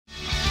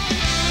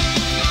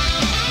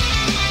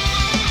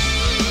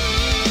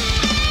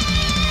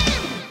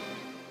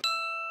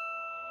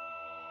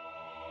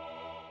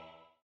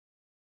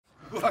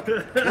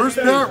Pat? Where's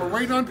Pat? We're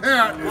waiting on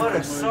Pat. What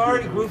a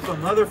sorry group of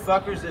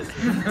motherfuckers this is.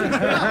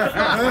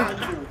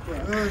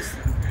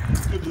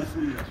 It's good to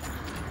see you.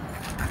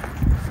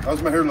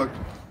 How's my hair look?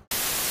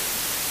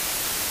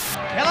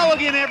 Hello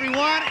again,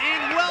 everyone,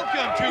 and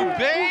welcome to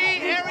Bay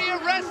Area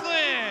Wrestling.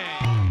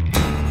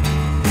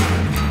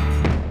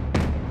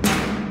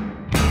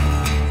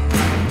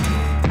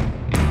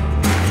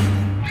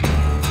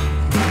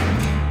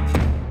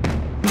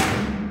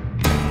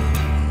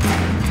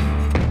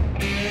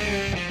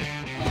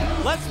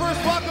 Let's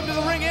first welcome to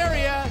the ring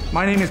area.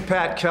 My name is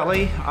Pat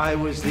Kelley. I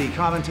was the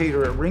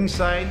commentator at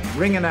ringside,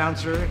 ring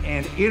announcer,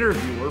 and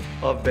interviewer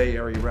of Bay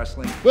Area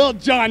Wrestling. Well,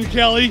 John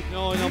Kelley.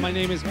 No, my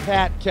name is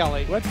Pat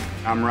Kelley. What?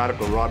 I'm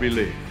Radical Robbie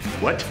Lee.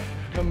 What?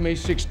 Come May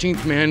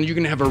 16th, man, you're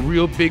gonna have a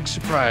real big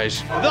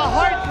surprise. The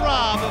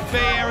heartthrob of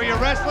Bay Area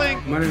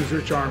Wrestling. My name is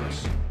Rich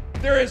Armas.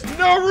 There is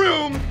no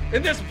room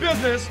in this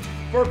business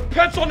for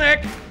pencil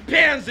neck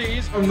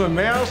pansies. I'm the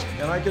mask,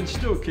 and I can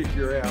still kick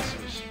your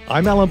asses.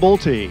 I'm Allan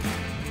Bolte.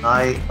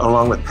 I,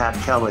 along with Pat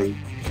Kelley,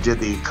 did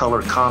the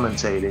color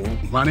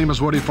commentating. My name is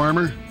Woody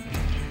Farmer.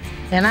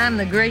 And I'm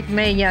the great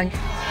Mae Young.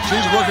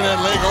 She's working that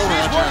leg over.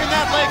 She's working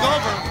that leg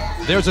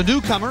over. There's a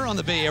newcomer on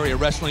the Bay Area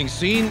wrestling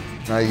scene.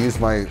 I used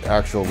my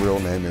actual real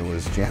name. It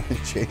was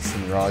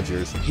Jason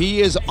Rogers.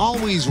 He is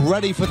always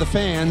ready for the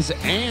fans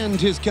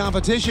and his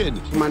competition.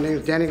 My name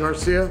is Danny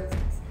Garcia.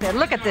 And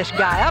look at this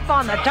guy up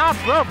on the top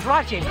rope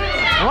watching.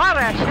 What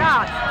a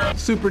shot.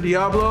 Super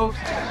Diablo.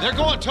 They're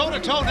going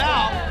toe-to-toe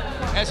now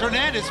as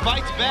Hernandez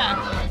fights back.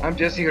 I'm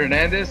Jesse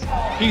Hernandez.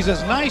 He's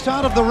as nice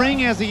out of the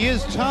ring as he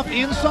is tough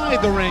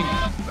inside the ring.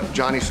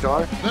 Johnny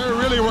Starr. They're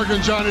really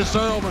working Johnny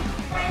Starr over.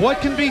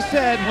 What can be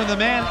said when the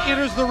man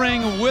enters the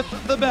ring with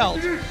the belt?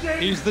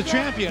 He's the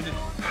champion.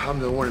 I'm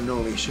the one and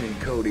only Shane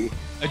Kody.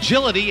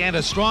 Agility and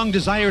a strong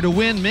desire to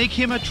win make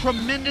him a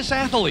tremendous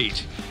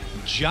athlete.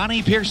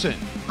 Johnny Pearson.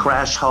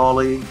 Crash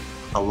Holly,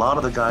 a lot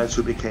of the guys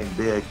who became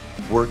big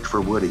worked for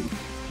Woody.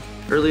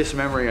 Earliest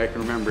memory I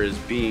can remember is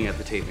being at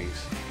the tapings,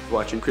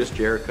 watching Chris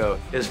Jericho,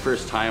 his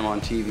first time on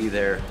TV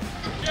there.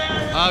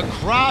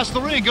 Across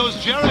the ring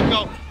goes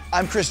Jericho.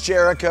 I'm Chris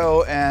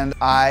Jericho, and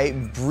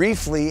I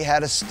briefly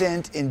had a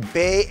stint in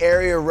Bay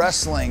Area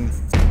Wrestling.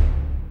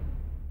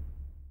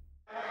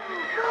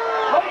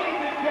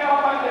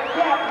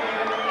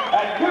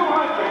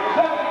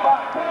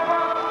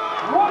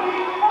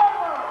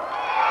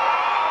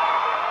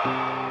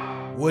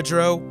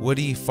 Woodrow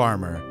Woody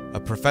Farmer, a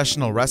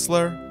professional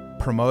wrestler,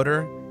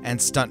 promoter, and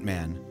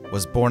stuntman,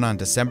 was born on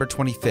December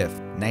 25,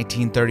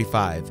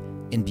 1935,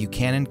 in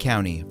Buchanan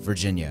County,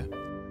 Virginia.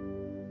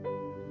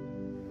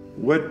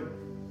 What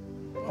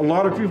a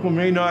lot of people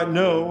may not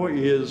know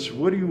is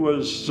Woody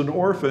was an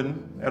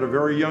orphan at a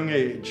very young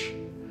age.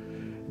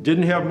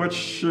 Didn't have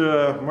much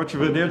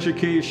of an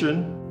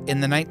education.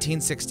 In the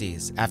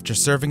 1960s, after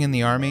serving in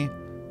the Army,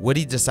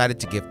 Woody decided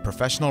to give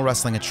professional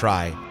wrestling a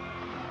try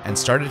and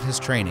started his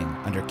training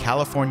under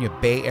California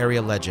Bay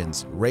Area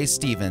legends Ray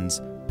Stevens,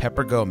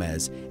 Pepper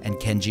Gomez, and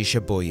Kenji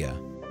Shibuya.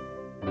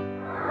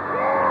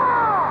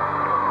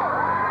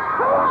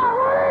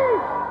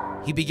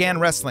 He began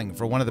wrestling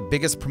for one of the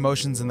biggest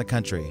promotions in the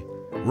country,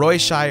 Roy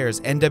Shire's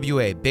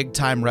NWA Big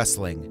Time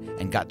Wrestling,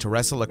 and got to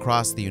wrestle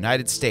across the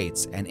United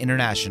States and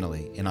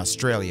internationally in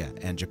Australia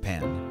and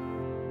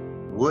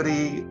Japan.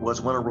 Woody was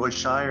one of Roy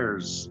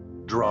Shire's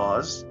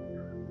draws.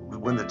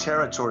 When the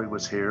territory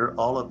was here,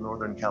 all of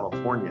Northern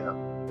California.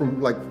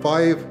 From like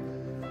 5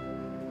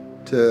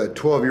 to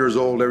 12 years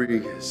old,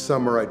 every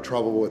summer I'd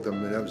travel with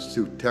them, and that was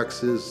to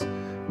Texas,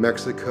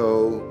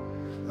 Mexico,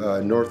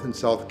 North and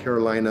South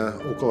Carolina,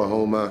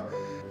 Oklahoma.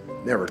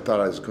 Never thought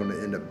I was going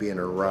to end up being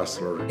a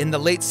wrestler. In the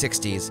late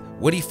 60s,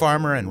 Woody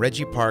Farmer and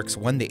Reggie Parks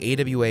won the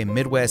AWA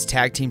Midwest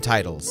Tag Team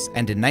titles,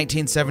 and in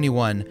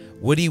 1971,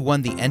 Woody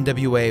won the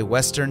NWA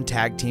Western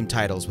Tag Team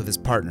titles with his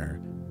partner,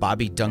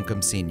 Bobby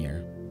Duncombe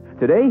Sr.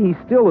 Today, he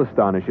still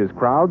astonishes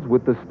crowds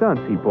with the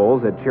stunts he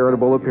pulls at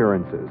charitable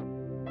appearances.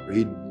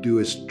 He'd do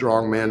his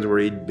strongmans where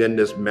he'd bend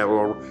this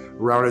metal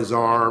around his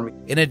arm.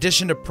 In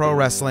addition to pro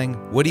wrestling,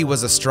 Woody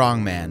was a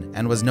strongman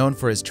and was known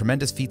for his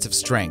tremendous feats of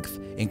strength,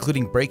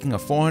 including breaking a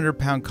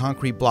 400-pound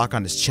concrete block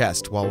on his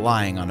chest while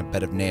lying on a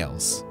bed of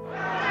nails.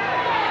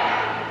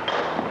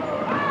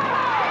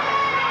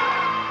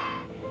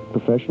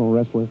 Professional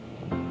wrestler,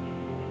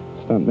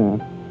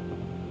 stuntman.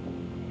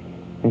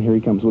 And here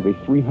he comes with a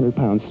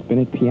 300-pound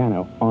spinet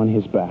piano on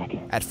his back.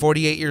 At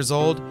 48 years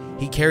old,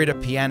 he carried a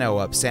piano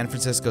up San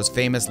Francisco's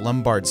famous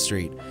Lombard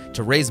Street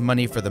to raise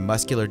money for the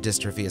Muscular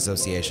Dystrophy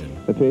Association.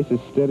 The pace is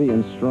steady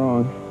and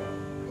strong.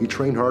 He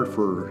trained hard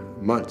for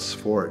months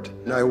for it.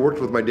 And I worked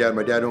with my dad.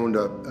 My dad owned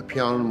a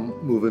piano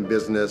moving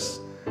business.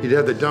 He'd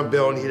have the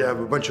dumbbell and he'd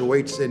have a bunch of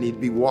weights and he'd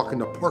be walking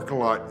the parking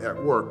lot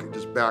at work,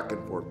 just back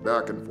and forth,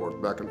 back and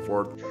forth, back and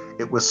forth.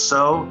 It was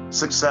so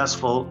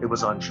successful, it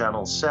was on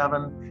Channel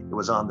 7, it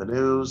was on the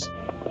news.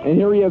 And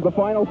here he is, the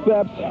final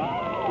steps.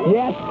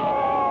 Yes,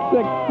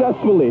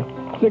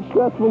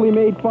 successfully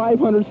made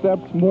 500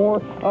 steps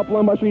more up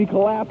Lombard Street. He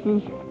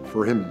collapses.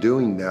 For him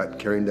doing that,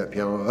 carrying that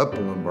piano up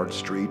Lombard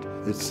Street,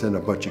 it sent a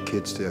bunch of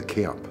kids to a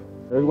camp.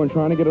 Everyone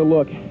trying to get a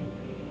look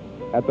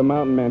at the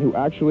mountain man who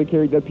actually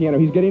carried that piano.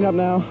 He's getting up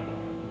now.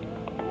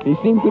 He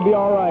seems to be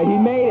all right. He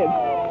made it.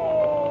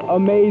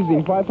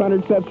 Amazing.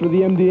 500 steps for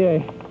the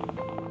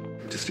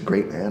MDA. Just a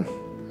great man.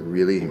 A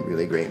really,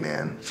 really great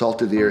man.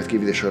 Salt of the earth, give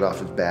you the shirt off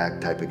his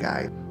back type of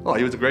guy. Oh,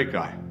 he was a great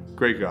guy.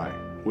 Great guy.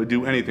 Would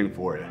do anything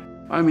for you.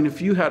 I mean,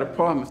 if you had a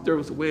problem, if there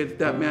was a way that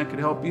that man could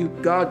help you,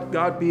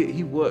 God be it,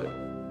 he would.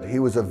 He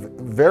was a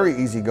very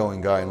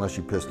easygoing guy unless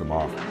you pissed him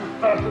off.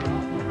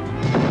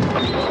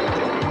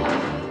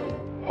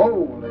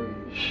 Holy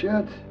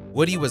shit.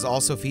 Woody was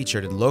also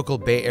featured in local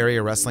Bay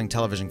Area wrestling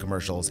television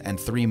commercials and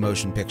 3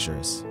 motion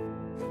pictures.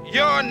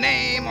 Your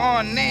name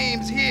on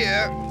names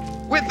here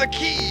with the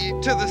key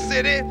to the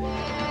city.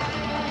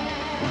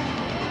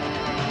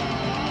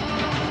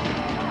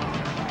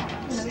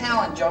 This is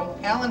Allan, Joe.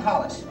 Allan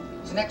Hollis.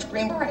 He's an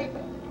ex-Green Beret.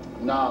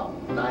 No,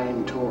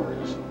 9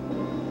 tours.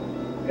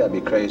 You gotta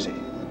be crazy.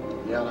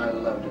 Yeah, I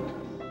loved it.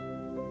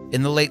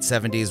 In the late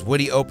 70s,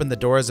 Woody opened the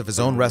doors of his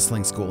own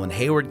wrestling school in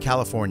Hayward,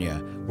 California,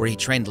 where he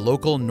trained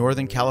local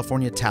Northern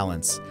California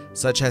talents,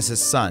 such as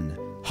his son,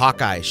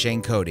 Hawkeye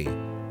Shane Kody,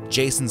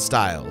 Jason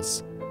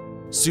Styles,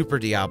 Super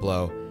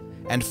Diablo,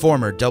 and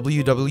former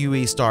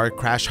WWE star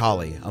Crash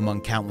Holly, among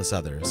countless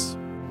others.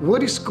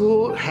 Woody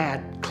School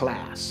had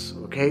class,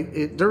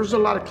 okay? There was a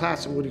lot of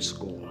class in Woody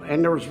School,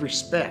 and there was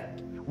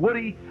respect.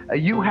 Woody,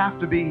 you have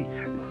to be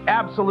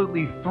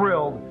absolutely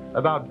thrilled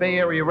about Bay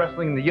Area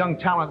wrestling and the young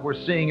talent we're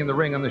seeing in the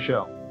ring on the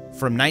show.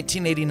 From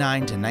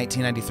 1989 to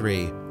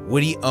 1993,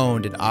 Woody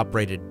owned and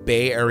operated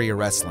Bay Area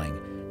Wrestling,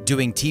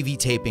 doing TV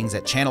tapings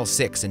at Channel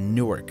 6 in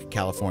Newark,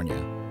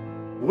 California.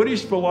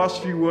 Woody's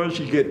philosophy was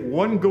you get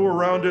one go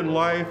around in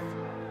life,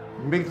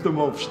 make the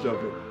most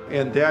of it,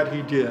 and that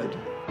he did.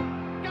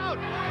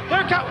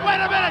 Wait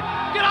a minute!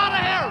 Get out of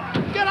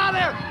here! Get out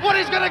of here!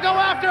 Woody's gonna go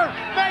after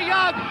Mae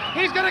Young!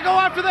 He's gonna go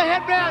after the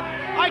headband!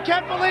 I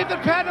can't believe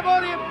that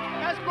pandemonium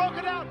has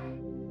broken out!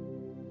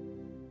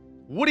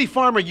 Woody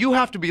Farmer, you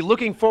have to be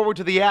looking forward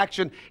to the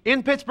action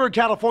in Pittsburgh,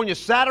 California,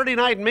 Saturday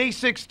night, May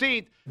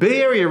 16th.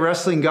 Bay Area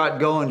wrestling got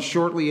going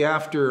shortly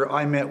after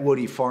I met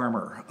Woody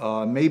Farmer,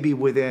 maybe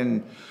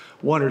within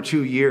 1 or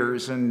 2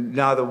 years. And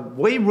now the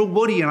way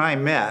Woody and I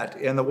met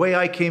and the way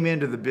I came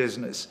into the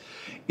business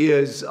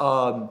is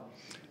an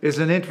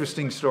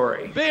interesting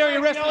story. Bay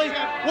Area wrestling,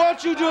 why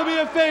don't you do me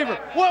a favor?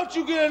 Why don't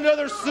you get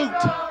another suit?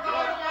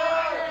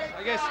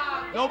 I guess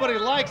nobody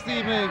likes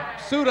the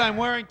suit I'm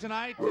wearing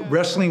tonight.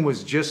 Wrestling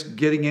was just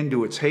getting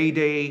into its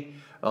heyday.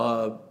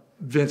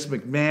 Vince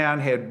McMahon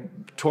had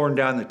torn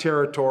down the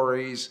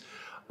territories,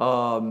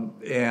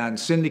 and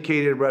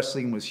syndicated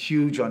wrestling was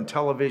huge on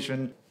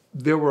television.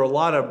 There were a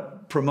lot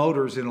of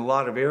promoters in a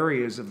lot of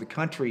areas of the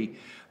country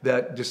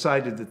that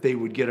decided that they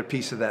would get a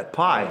piece of that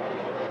pie.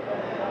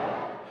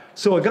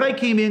 So a guy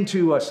came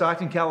into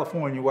Stockton,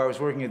 California, where I was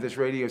working at this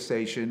radio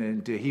station,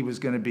 and he was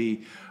going to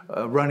be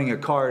running a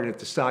card at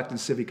the Stockton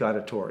Civic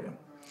Auditorium.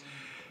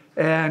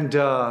 And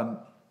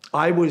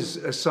I was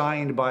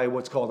assigned by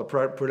what's called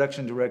the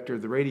production director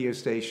of the radio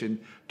station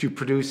to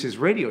produce his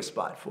radio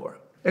spot for him.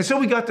 And so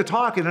we got to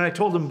talking, and I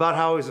told him about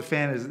how I was a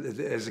fan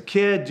as a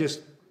kid,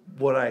 just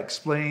what I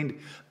explained.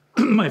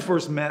 My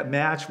first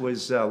match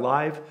was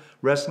live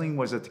wrestling,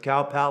 was at the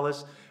Cow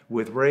Palace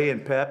with Ray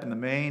and Pep in the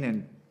main,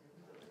 and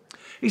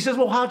he says,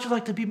 well, how'd you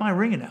like to be my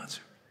ring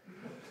announcer?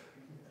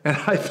 And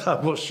I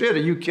thought, well, shit,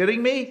 are you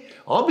kidding me?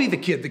 I'll be the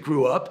kid that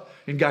grew up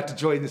and got to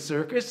join the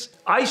circus.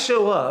 I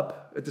show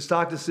up at the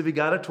Stockton Civic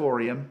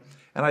Auditorium,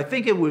 and I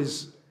think it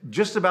was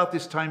just about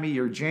this time of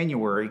year,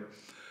 January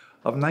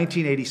of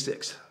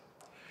 1986.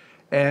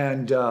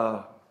 And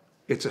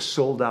it's a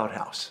sold-out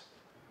house.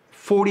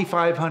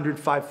 4,500,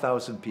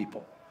 5,000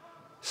 people.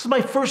 This is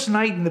my first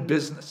night in the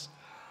business,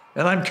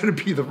 and I'm going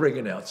to be the ring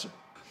announcer.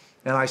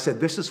 And I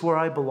said, this is where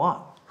I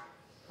belong.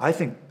 I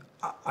think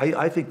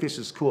this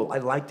is cool. I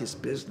like this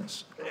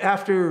business.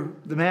 After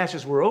the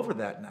matches were over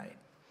that night,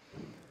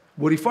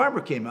 Woody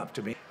Farmer came up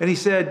to me and he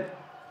said,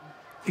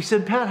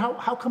 Pat,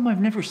 how come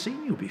I've never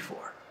seen you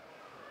before?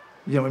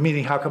 You know,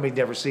 meaning how come he'd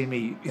never seen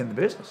me in the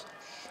business?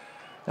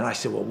 And I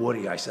said, well,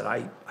 Woody, I said,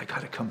 I got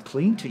to come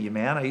clean to you,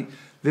 man.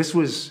 This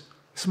is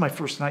my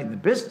first night in the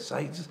business.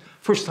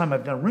 First time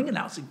I've done ring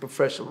announcing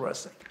professional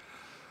wrestling.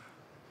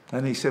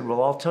 And he said,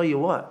 well, I'll tell you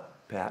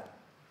what, Pat.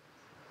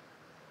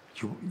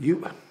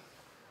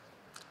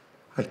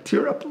 I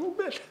tear up a little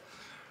bit.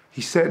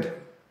 He said,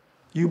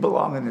 you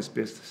belong in this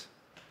business.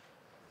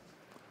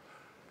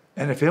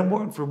 And if it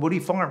weren't for Woody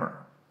Farmer,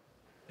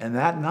 and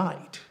that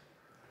night,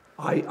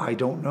 I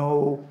don't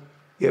know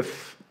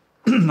if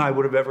I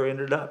would have ever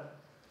ended up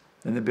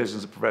in the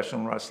business of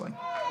professional wrestling.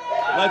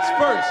 Let's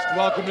first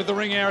welcome to the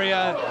ring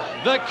area,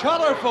 the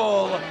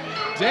colorful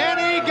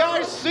Danny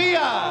Garcia.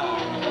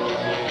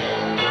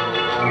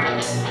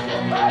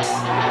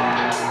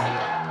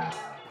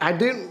 I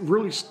didn't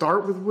really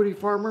start with Woody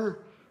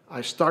Farmer.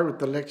 I started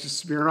with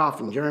Alexis Smirnoff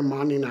and Jerry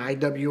Monty in the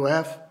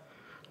IWF.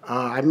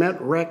 I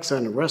met Rex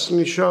on a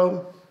wrestling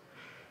show,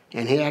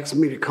 and he asked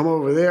me to come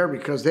over there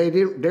because they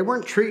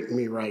weren't treating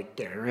me right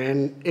there,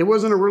 and it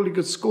wasn't a really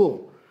good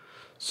school.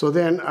 So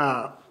then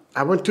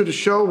I went to the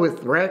show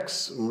with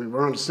Rex, and we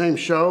were on the same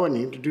show, and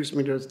he introduced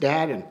me to his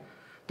dad, and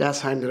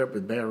that's how I ended up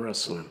with Bear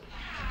Wrestling.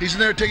 He's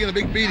in there taking a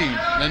big beating,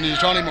 and he's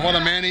telling him what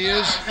a man he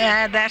is.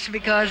 Yeah, that's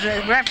because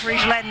the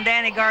referee's letting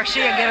Danny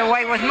Garcia get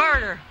away with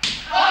murder.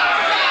 Look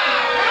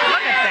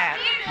at that.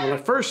 When I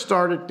first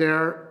started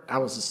there, I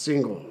was a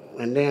single,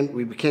 and then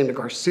we became the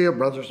Garcia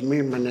brothers, me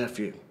and my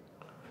nephew.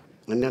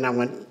 And then I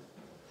went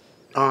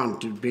on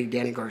to be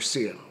Danny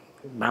Garcia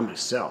by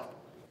myself.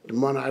 The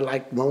one I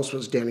liked most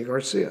was Danny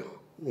Garcia,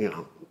 you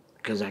know,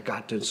 because I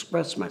got to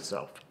express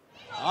myself.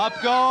 Up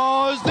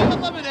goes the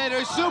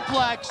Eliminator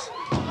suplex.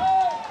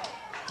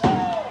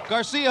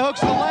 Garcia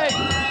hooks the leg,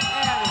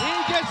 and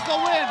he gets the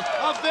win.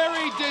 A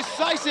very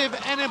decisive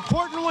and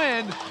important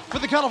win for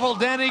the colorful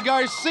Danny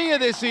Garcia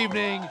this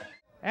evening.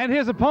 And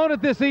his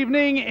opponent this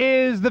evening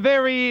is the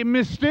very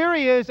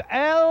mysterious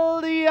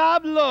El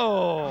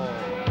Diablo.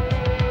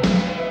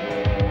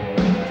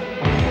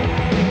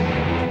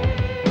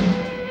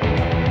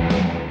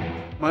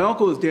 My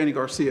uncle is Danny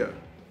Garcia,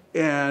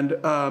 and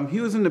he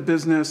was in the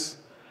business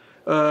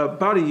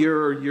about a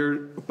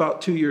year,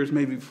 about 2 years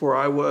maybe before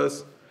I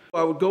was.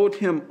 I would go with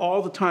him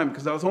all the time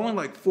because I was only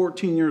like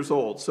 14 years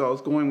old, so I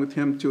was going with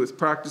him to his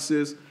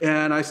practices.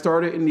 And I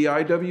started in the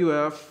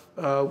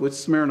IWF with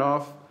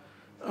Smirnoff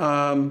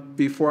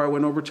before I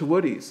went over to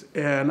Woody's.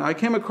 And I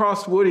came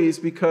across Woody's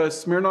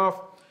because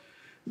Smirnoff,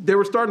 they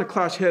were starting to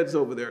clash heads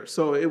over there.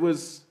 So it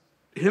was,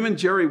 him and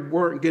Jerry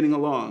weren't getting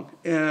along.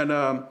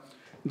 And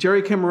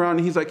Jerry came around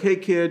and he's like, hey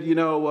kid, you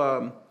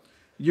know,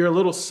 you're a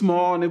little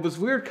small. And it was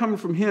weird coming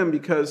from him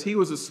because he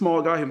was a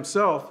small guy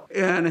himself.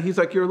 And he's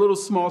like, you're a little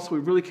small, so we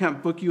really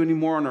can't book you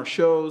anymore on our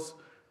shows.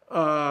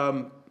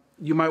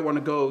 You might want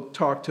to go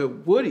talk to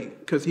Woody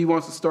because he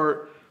wants to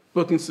start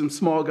booking some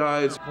small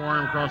guys.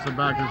 Forearm across the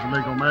back is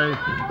Jamaica May.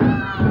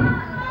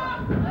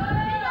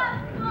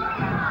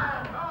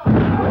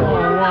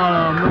 Oh,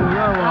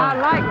 wow, I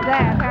like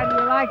that. How do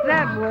you like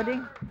that,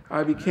 Woody?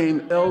 I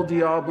became El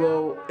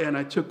Diablo, and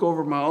I took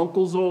over my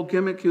uncle's old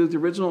gimmick. He was the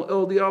original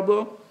El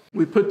Diablo.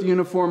 We put the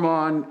uniform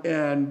on,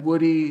 and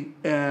Woody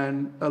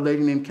and a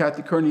lady named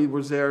Kathy Kearney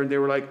was there, and they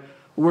were like,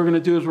 what we're gonna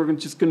do is we're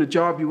just gonna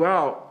job you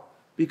out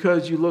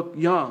because you look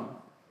young.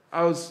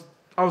 I was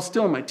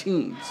still in my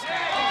teens.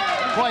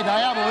 Boy,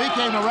 Diablo, he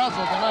came to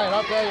wrestle tonight,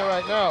 I'll tell you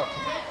right now.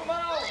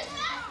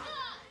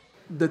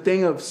 The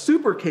thing of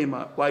super came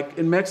up. Like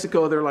in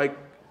Mexico, they're like,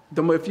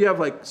 if you have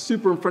like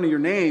super in front of your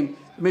name,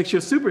 it makes you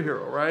a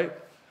superhero, right?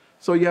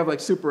 So you have like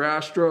Super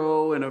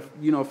Astro and a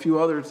few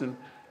others, and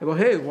I go,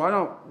 hey, why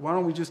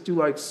don't we just do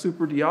like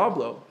Super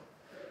Diablo?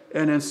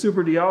 And then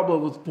Super Diablo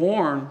was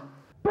born.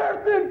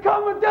 Person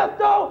coming death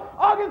though,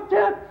 August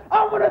 10th,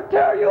 I'm gonna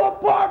tear you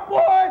apart,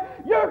 boy.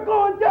 You're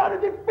going down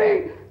to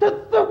defeat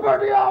the Super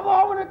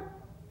Diablo.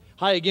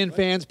 Hi again,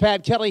 fans.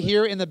 Pat Kelley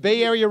here in the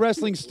Bay Area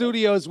Wrestling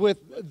Studios with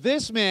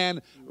this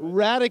man,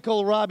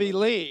 Radical Robbie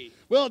Lee.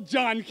 Well,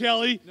 John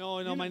Kelley.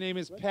 No, my name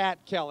is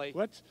Pat Kelley.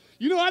 What?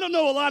 You know, I don't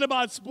know a lot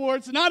about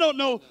sports, and I don't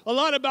know a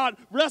lot about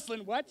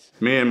wrestling. What?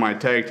 Me and my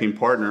tag team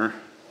partner,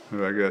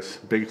 who I guess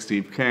Big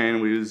Steve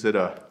Kane, we was at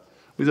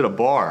a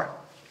bar,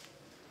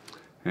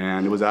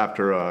 and it was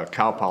after a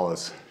Cow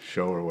Palace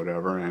show or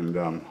whatever,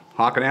 and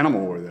Hawk and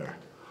Animal were there,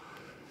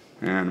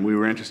 and we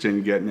were interested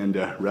in getting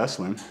into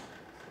wrestling,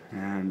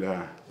 and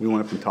we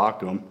went up and talked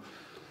to him,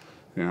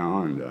 you know,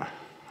 and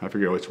I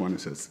forget which one.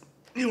 It says,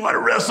 you want to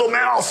wrestle,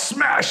 man? I'll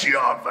smash you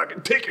up. I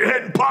can take your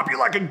head and pop you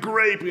like a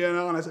grape, you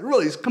know? And I said,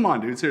 really? Come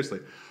on, dude,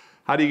 seriously.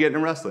 How do you get into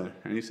wrestling?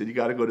 And he said, you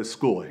got to go to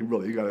school.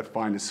 You got to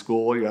find a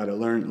school. You got to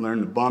learn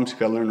the bumps. You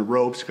got to learn the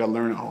ropes. You got to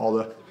learn all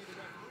the,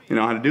 you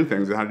know, how to do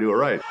things and how to do it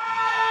right.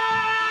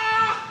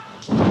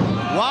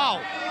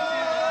 Wow.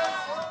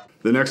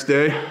 The next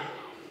day,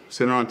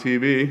 sitting on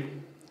TV,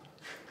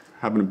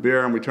 having a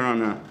beer, and we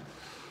turn on the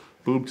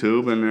boob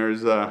tube, and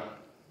there's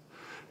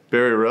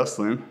Barry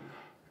Wrestling.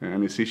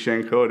 And you see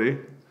Shane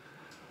Kody,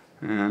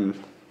 and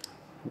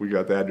we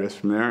got the address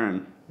from there,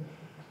 and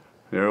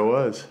there it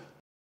was.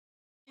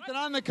 And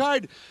on the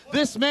card,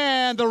 this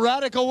man, the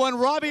Radical One,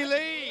 Robbie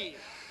Lee.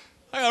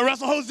 I gotta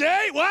wrestle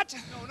Jose, what?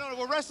 No,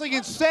 we're wrestling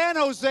in San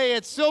Jose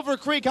at Silver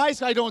Creek High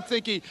School. I don't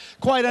think he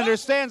quite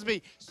understands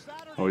me.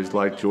 Always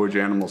liked George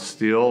Animal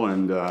Steel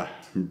and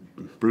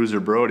Bruiser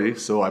Brody,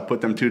 so I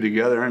put them two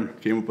together and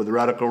came up with the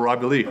Radical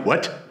Robbie Lee.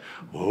 What?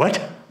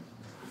 What?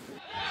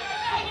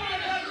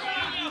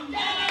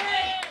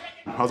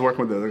 I was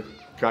working with a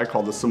guy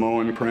called the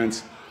Samoan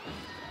Prince,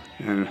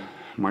 and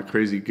my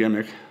crazy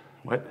gimmick.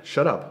 What?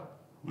 Shut up.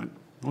 What?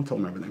 Don't tell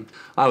him everything.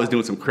 I was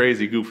doing some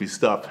crazy, goofy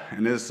stuff,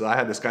 and I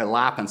had this guy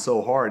laughing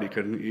so hard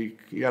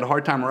he had a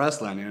hard time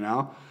wrestling, you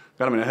know?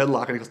 Got him in a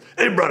headlock, and he goes,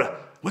 hey, brother,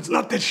 let's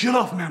knock that shit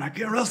off, man. I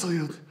can't wrestle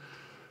you.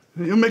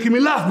 You're making me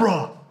laugh,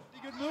 bro.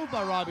 Good move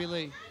by Robbie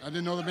Lee. I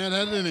didn't know the man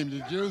had it in him,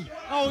 did you?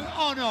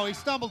 Oh no, he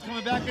stumbled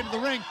coming back into the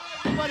ring,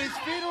 but his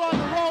feet are on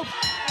the ropes,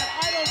 and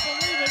I don't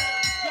believe it.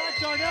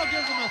 Darnell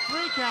gives him a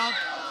 3 count,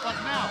 but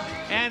now.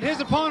 And his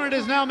opponent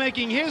is now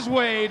making his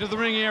way to the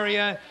ring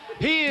area.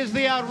 He is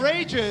the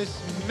outrageous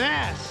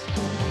Mask.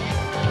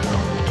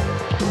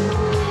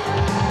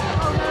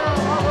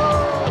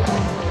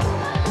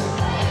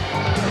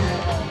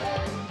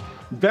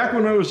 Back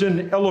when I was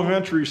in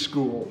elementary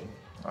school,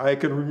 I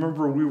can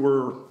remember we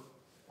were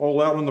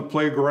all out on the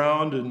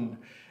playground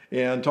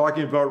and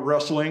talking about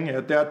wrestling.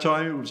 At that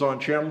time, it was on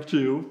Channel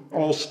 2,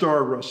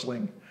 All-Star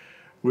Wrestling,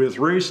 with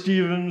Ray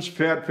Stevens,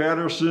 Pat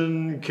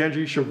Patterson,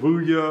 Kenji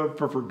Shibuya,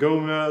 Pepper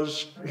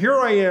Gomez. Here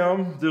I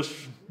am,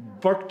 this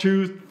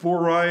buck-toothed,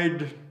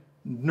 four-eyed,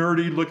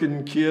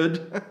 nerdy-looking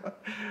kid.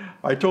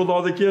 I told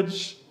all the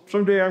kids,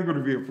 someday I'm going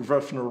to be a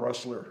professional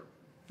wrestler.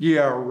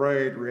 Yeah,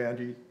 right,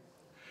 Randy.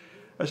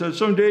 I said,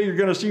 someday you're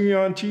going to see me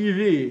on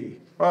TV.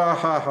 Ah,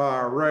 ha,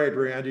 ha, right,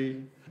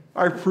 Randy.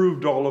 I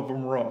proved all of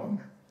them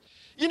wrong.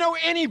 You know,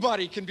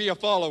 anybody can be a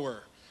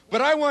follower,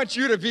 but I want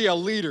you to be a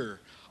leader.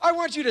 I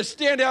want you to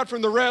stand out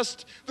from the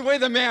rest the way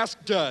the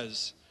Mask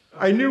does.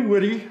 I knew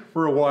Woody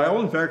for a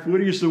while. In fact,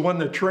 Woody's the one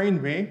that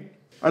trained me.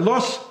 I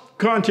lost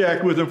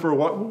contact with him for a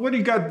while.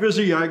 Woody got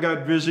busy, I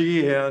got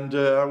busy,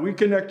 and we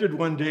connected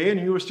one day, and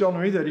he was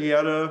telling me that he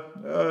had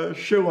a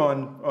show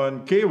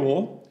on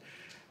cable,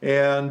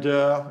 and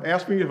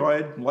asked me if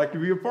I'd like to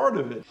be a part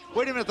of it.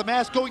 Wait a minute, the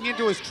Mask going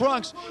into his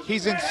trunks.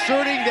 He's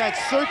inserting that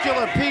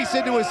circular piece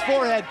into his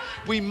forehead.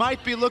 We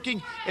might be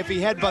looking, if he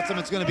headbutts him,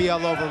 it's going to be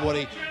all over,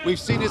 Woody. We've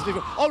seen this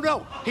before. Oh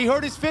no, he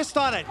hurt his fist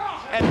on it.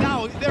 And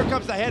now, there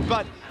comes the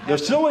headbutt. The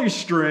silly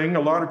string,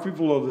 a lot of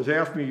people have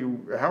asked me,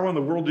 how in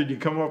the world did you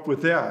come up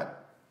with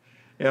that?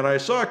 And I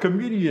saw a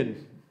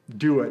comedian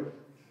do it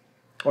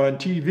on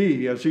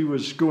TV as he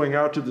was going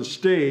out to the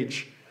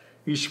stage.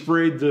 He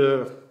sprayed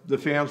the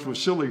fans with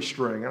silly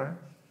string. And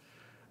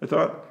I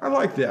thought, I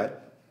like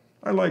that.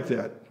 I like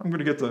that. I'm going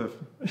to get the,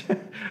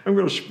 I'm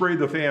going to spray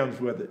the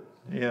fans with it.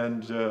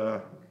 And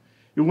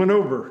it went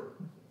over.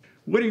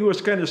 Woody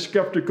was kind of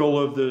skeptical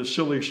of the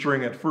silly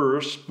string at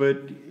first, but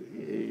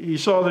he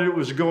saw that it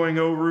was going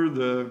over,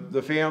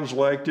 the fans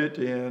liked it,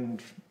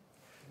 and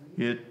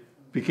it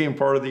became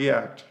part of the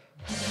act.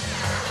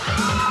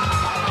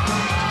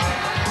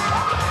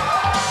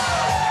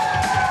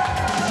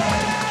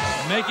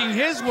 Making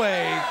his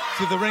way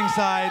to the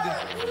ringside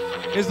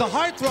is the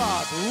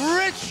heartthrob,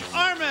 Rich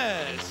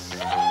Armas.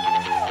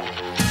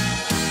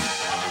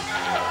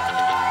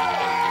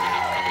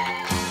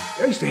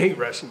 I used to hate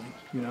wrestling,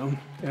 you know,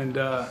 and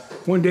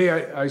one day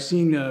I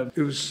seen, it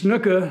was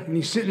Snuka, and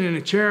he's sitting in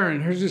a chair,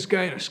 and here's this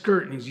guy in a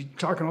skirt, and he's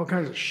talking all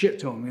kinds of shit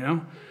to him, you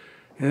know.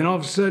 And then all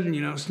of a sudden,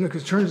 you know,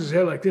 Snuka turns his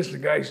head like this. The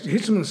guy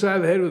hits him in the side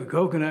of the head with a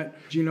coconut.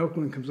 Gene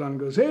Oakland comes on and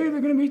goes, hey, they're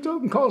going to beat the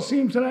Open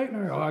Coliseum tonight.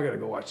 And I go, oh, I got to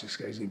go watch this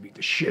guy. He's going to beat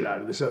the shit out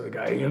of this other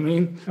guy. You know what I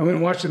mean? I went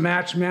and watched the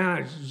match, man.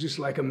 I was just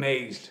like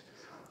amazed.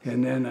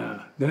 And then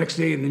the next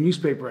day in the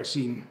newspaper, I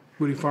seen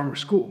Woody Farmer's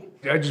school.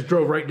 I just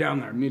drove right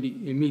down there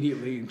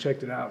immediately and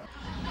checked it out.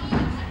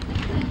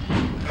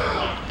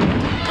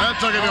 That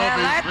took him,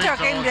 that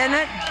took him, didn't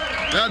it?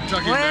 That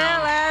took him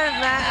down.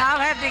 I'll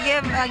have to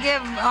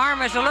give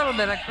Armas a little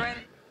bit of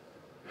credit.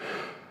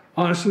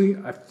 Honestly,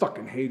 I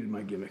fucking hated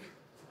my gimmick.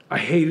 I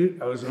hated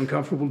it. I was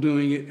uncomfortable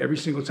doing it every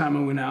single time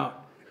I went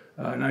out.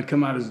 And I'd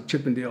come out as a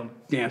Chippendale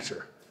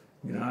dancer.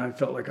 You know, I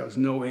felt like I was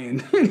no way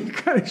in any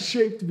kind of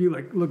shape to be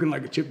like looking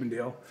like a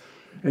Chippendale.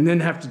 And then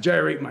have to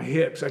gyrate my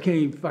hips. I can't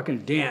even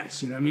fucking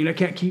dance, you know what I mean? I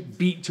can't keep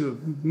beat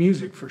to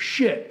music for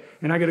shit.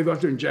 And I gotta go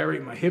out there and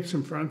gyrate my hips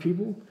in front of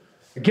people.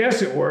 I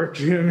guess it worked,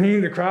 you know what I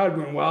mean? The crowd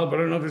went wild, but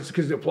I don't know if it's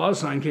because the applause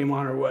sign came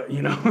on or what,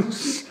 you know?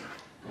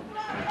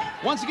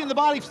 Once again, the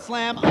body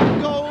slam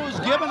goes,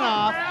 given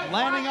off,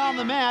 landing on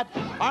the mat.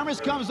 Armas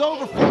comes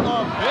over for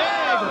the big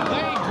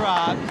leg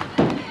drop.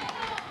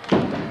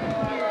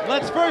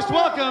 Let's first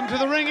welcome to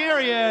the ring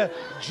area,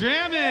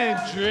 Jammin'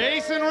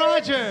 Jason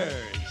Rogers.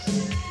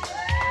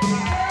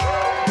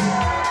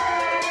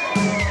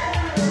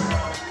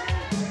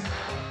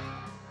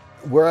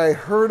 Where I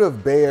heard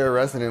of Bay Area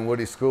Wrestling in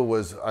Woody School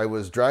was I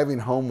was driving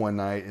home one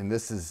night, and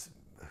this is,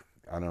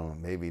 I don't know,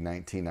 maybe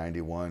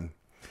 1991.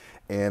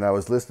 And I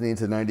was listening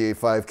to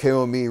 98.5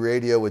 KOME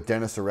radio with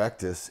Dennis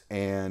Erectus,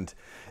 and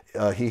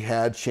he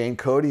had Shane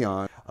Kody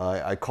on.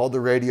 I called the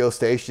radio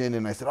station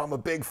and I said, oh, I'm a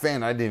big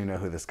fan. I didn't even know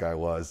who this guy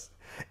was.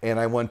 And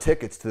I won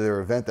tickets to their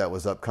event that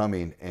was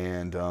upcoming,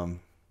 and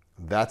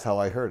that's how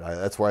I heard.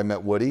 That's where I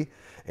met Woody,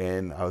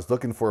 and I was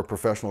looking for a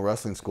professional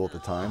wrestling school at the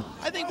time.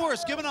 I think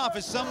Boris Givenoff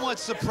is somewhat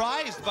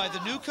surprised by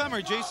the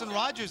newcomer, Jason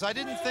Rogers. I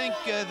don't think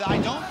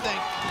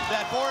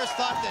that Boris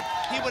thought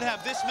that he would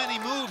have this many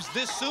moves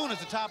this soon at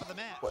the top of the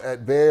match.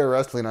 At Bay Area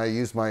Wrestling, I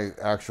used my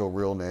actual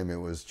real name. It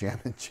was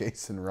Jammin'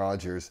 Jason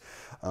Rogers.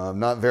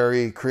 Not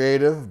very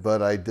creative,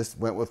 but I just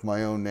went with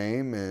my own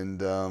name,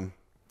 and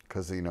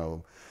because, you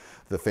know,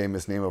 the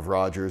famous name of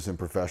Rogers in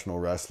professional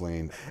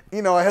wrestling.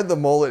 You know, I had the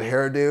mullet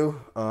hairdo.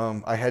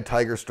 I had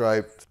tiger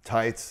striped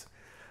tights.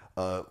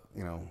 You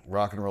know,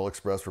 Rock and Roll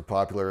Express were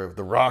popular.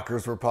 The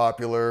Rockers were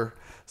popular.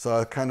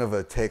 So kind of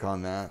a take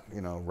on that,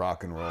 you know,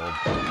 rock and roll.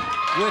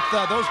 With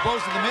those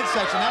blows in the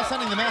midsection, now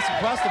sending the Mask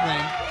across the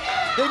ring.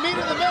 They meet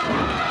in the middle.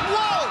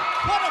 Whoa!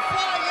 What a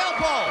flying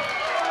elbow!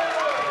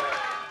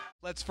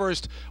 Let's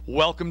first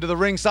welcome to the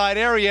ringside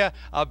area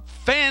a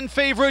fan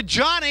favorite,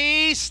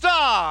 Johnny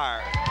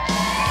Starr.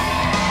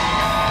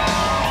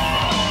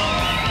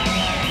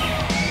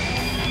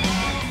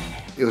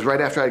 It was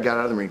right after I got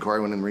out of the Marine Corps. I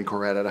went in the Marine Corps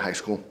right out of high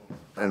school,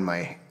 and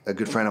a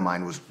good friend of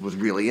mine was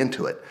really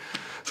into it.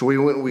 So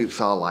we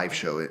saw a live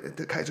show at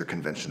the Kaiser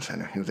Convention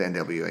Center. It was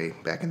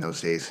NWA back in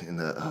those days in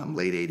the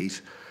late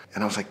 80s.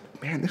 And I was like,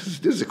 man, this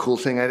is the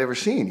coolest thing I'd ever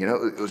seen. You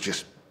know, it was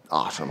just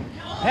awesome.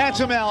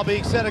 Handsome Al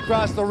being sent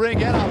across the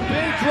ring and a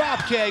big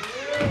drop kick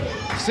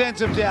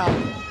sends him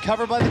down.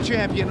 Covered by the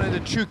champion in a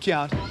 2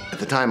 count. At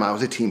the time, I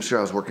was a teamster.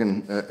 I was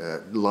working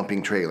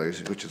lumping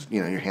trailers, which is,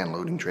 you know, your hand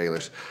loading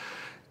trailers.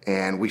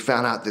 And we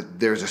found out that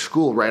there's a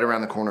school right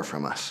around the corner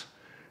from us.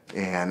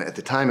 And at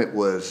the time, it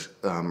was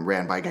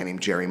ran by a guy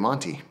named Jerry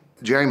Monty.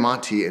 Jerry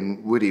Monty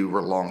and Woody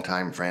were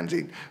longtime friends,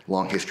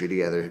 long history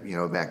together, you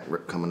know, back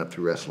coming up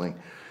through wrestling.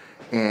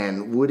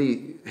 And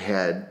Woody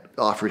had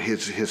offered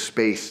his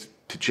space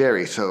to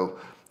Jerry, so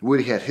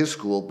Woody had his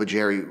school, but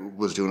Jerry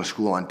was doing a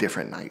school on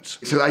different nights.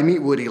 So I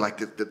meet Woody like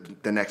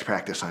the next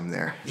practice I'm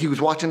there. He was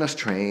watching us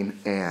train,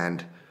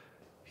 and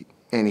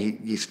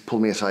he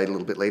pulled me aside a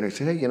little bit later and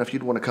said, hey, you know, if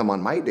you'd want to come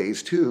on my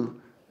days too,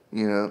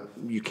 you know,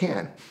 you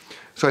can.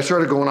 So I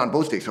started going on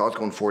both days. So I was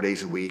going 4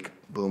 days a week,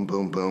 boom,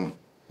 boom, boom.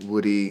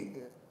 Woody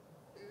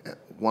at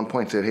one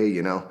point said, hey,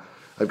 you know,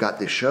 I've got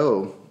this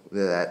show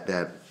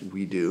that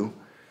we do,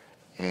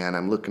 and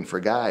I'm looking for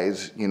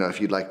guys, you know,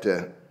 if you'd like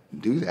to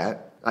do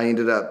that. I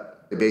ended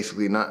up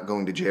basically not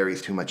going to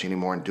Jerry's too much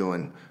anymore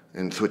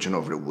and switching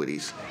over to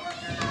Woody's.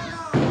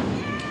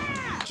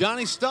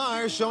 Johnny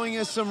Starr showing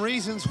us some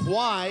reasons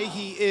why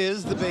he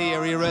is the Bay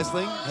Area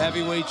Wrestling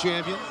Heavyweight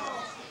Champion.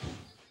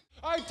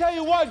 I tell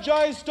you what,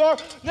 Johnny Starr,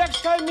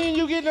 next time me and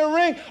you get in the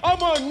ring, I'm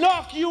gonna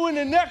knock you in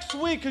the next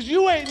week, because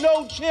you ain't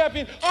no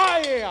champion, I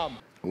am.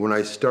 When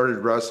I started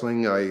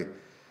wrestling, I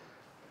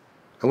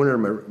went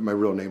under my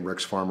real name,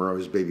 Rex Farmer. I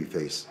was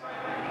babyface.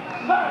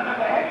 Son of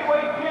the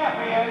heavyweight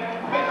champion,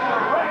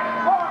 Mr.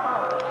 Rex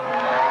Farmer.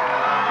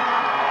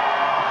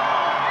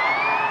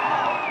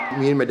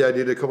 Me and my dad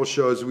did a couple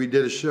shows. We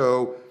did a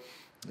show,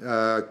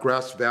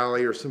 Grass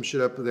Valley or some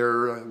shit up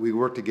there. We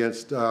worked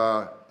against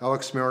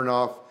Alex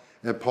Smirnoff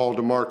and Paul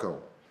DeMarco.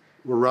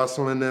 We're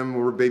wrestling them,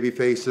 we're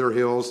babyface, they're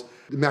heels.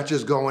 The match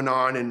is going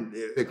on, and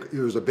it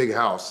was a big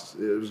house.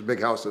 It was a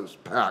big house that was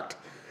packed.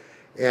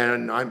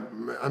 And I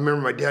remember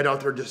my dad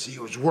out there, he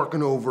was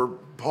working over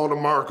Paul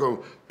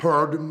DeMarco.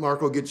 Paul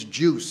DeMarco gets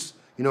juice.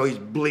 You know, he's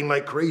bleeding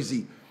like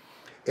crazy.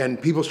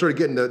 And people started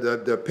getting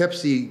the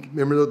Pepsi,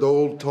 remember the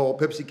old tall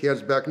Pepsi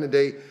cans back in the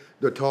day?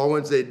 The tall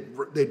ones, they'd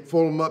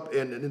fold them up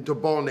into a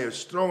ball, and they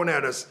was throwing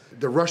at us.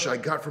 The rush I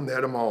got from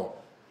them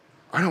all,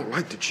 I don't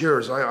like the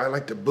cheers, I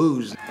like the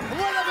booze. Wait a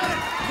minute,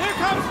 here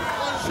comes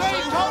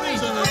Shane Kody,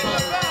 ring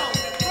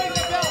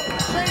the bell,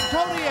 Shane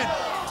Kody in,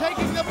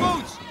 taking the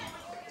boots.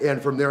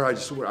 And from there, I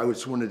just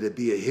wanted to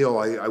be a heel.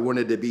 I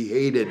wanted to be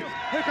hated.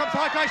 Here comes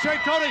Hawkeye Shane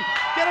Kody,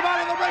 get him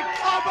out of the ring,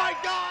 oh my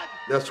God!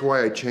 That's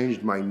why I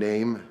changed my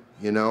name,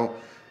 you know,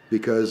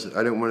 because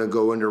I didn't want to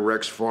go under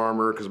Rex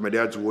Farmer, because my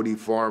dad's Woody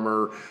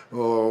Farmer.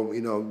 Oh,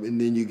 you know,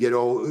 and then you get,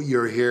 oh,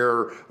 your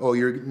hair, oh,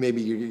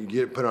 maybe you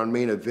get put on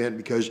Main Event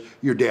because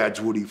your dad's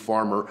Woody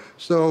Farmer.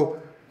 So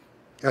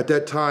at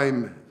that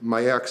time,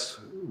 my ex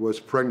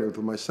was pregnant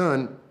with my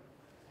son,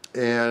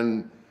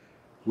 and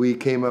we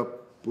came up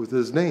with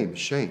his name,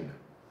 Shane.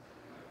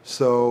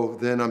 So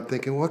then I'm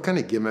thinking, what kind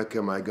of gimmick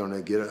am I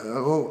gonna get?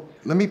 Oh,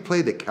 let me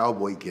play the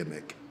cowboy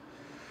gimmick.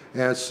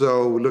 And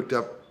so we looked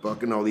up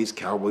fucking all these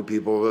cowboy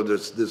people.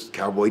 There's this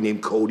cowboy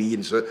named Kody,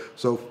 and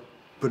so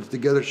put it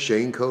together,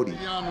 Shane Kody.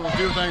 A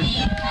few things,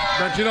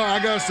 but you know, I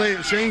gotta say,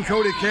 Shane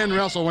Kody can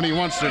wrestle when he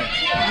wants to.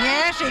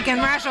 Yes, he can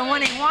wrestle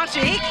when he wants to.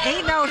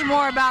 He knows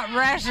more about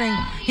wrestling.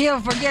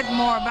 He'll forget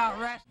more about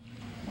wrestling.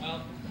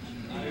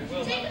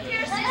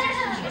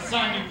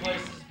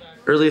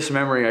 Earliest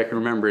memory I can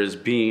remember is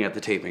being at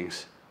the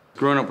tapings.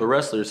 Growing up with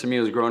wrestlers, to me,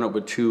 it was growing up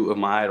with two of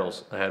my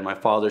idols. I had my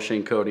father,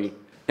 Shane Kody,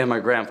 and my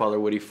grandfather,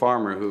 Woody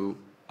Farmer, who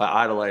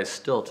I idolize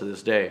still to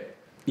this day.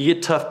 You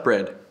get tough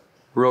bred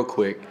real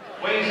quick.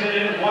 Weighs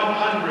in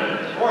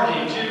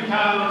 142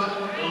 pounds,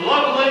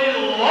 lovely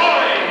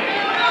Lori!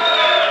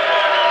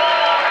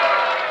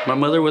 My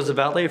mother was a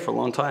valet for a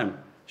long time.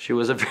 She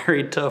was a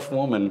very tough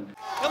woman.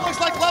 It looks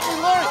like lovely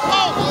Lori.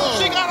 Oh,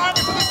 she got Armas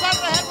to the side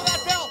of the head with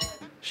that belt.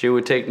 She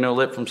would take no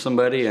lip from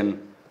somebody and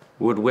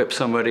would whip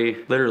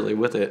somebody literally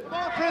with it.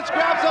 Prince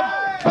grabs him,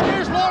 but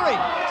here's Lori.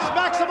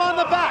 Smacks him on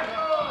the back.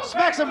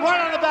 Smacks him right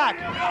on the back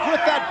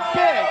with that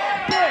big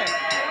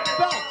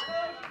belt.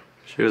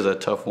 She was a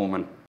tough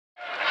woman.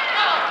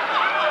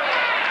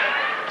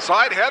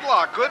 Side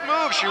headlock, good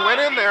move. She went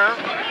in there.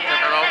 Took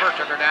her over,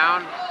 took her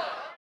down.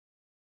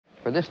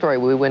 For this story,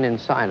 we went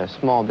inside a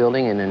small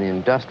building in an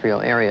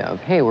industrial area of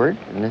Hayward,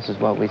 and this is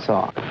what we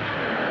saw.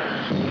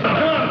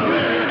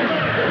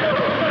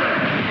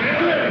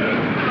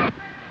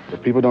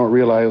 But people don't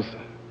realize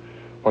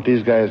what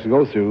these guys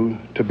go through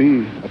to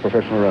be a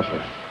professional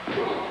wrestler.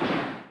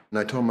 And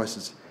I told him, I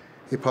says,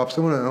 hey, Pops,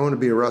 I want to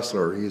be a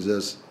wrestler. He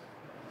says,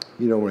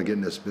 you don't want to get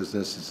in this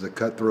business. It's a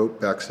cutthroat,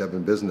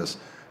 backstabbing business.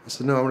 I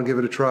said, no, I want to give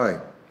it a try.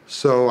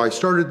 So I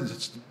started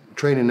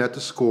training at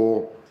the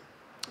school,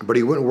 but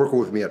he wouldn't work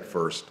with me at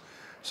first.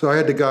 So I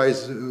had the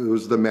guys, it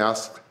was the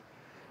mask,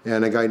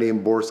 and a guy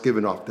named Boris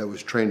Givenoff that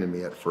was training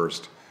me at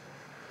first.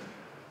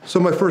 So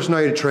my first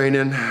night of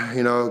training,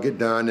 you know, get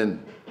done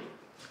and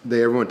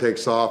everyone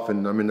takes off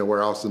and I'm in the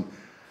warehouse and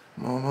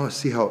I want to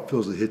see how it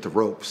feels to hit the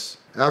ropes.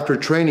 After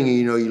training,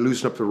 you know, you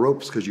loosen up the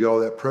ropes because you got all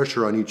that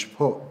pressure on each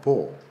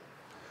pull.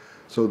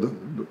 So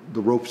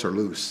the ropes are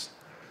loose.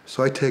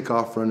 So I take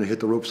off running, hit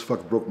the ropes,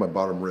 fucking broke my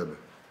bottom rib.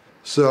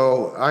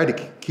 So I had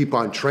to keep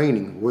on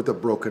training with a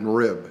broken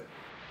rib.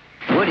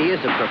 Woody is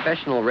a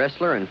professional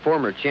wrestler and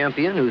former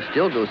champion who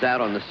still goes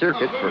out on the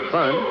circuit for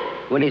fun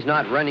when he's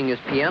not running his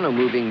piano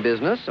moving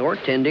business or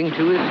tending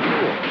to his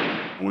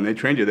school. When they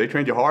trained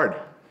you hard.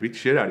 Beat the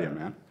shit out of you,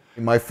 man.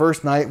 My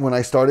first night when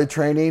I started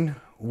training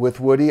with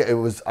Woody,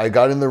 I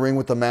got in the ring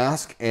with the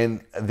mask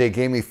and they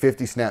gave me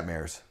 50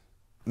 snapmares.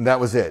 And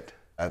that was it.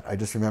 I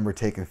just remember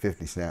taking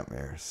 50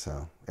 snapmares,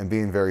 so, and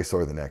being very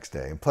sore the next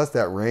day. And plus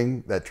that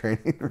ring, that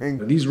training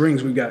ring. These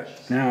rings we got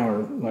now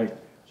are like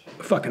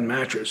a fucking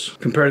mattress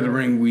compared to the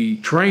ring we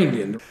trained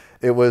in.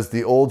 It was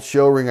the old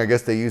show ring I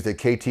guess they used at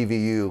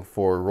KTVU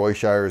for Roy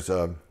Shire's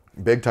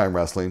big time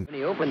wrestling. When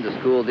he opened the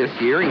school this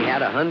year, he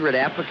had 100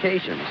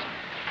 applications,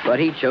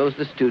 but he chose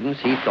the students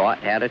he thought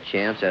had a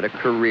chance at a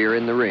career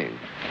in the ring.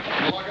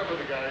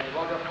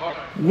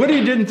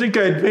 Woody didn't think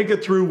I'd make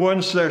it through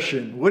one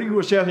session. Woody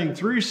was having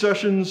 3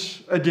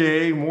 sessions a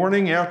day,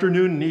 morning,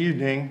 afternoon, and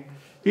evening.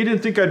 He didn't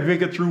think I'd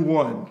make it through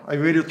one. I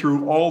made it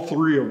through all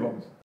 3 of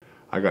them.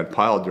 I got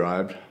pile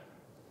drived,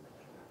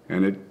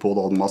 and it pulled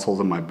all the muscles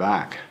in my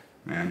back.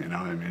 And, you know,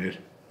 I mean,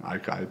 I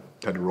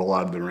had to roll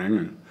out of the ring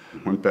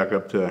and went back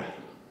up to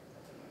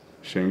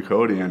Shane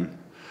Kody and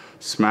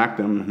smacked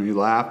him, and he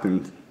laughed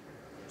and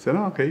said,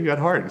 oh, okay, you got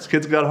heart. This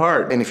kid's got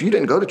heart. And if you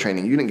didn't go to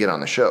training, you didn't get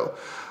on the show.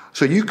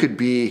 So you could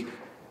be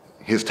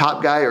his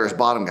top guy or his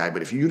bottom guy,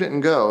 but if you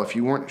didn't go, if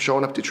you weren't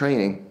showing up to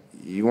training,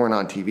 you weren't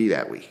on TV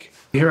that week.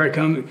 Here I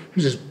come,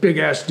 there's this big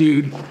ass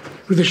dude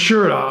with his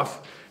shirt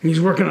off, and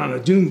he's working on a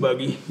dune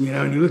buggy, you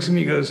know, and he looks at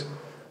me and goes,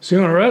 so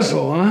you want to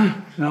wrestle, huh?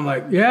 And I'm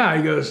like, yeah.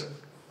 He goes,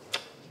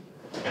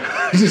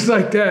 just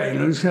like that, you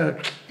know, just kind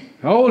of,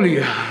 how old are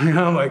you? You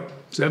know, I'm like,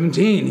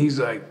 17. He's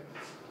like,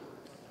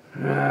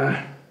 you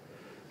got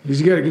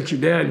to get your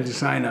dad to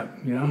sign up,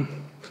 you know?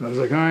 So I was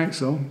like, all right,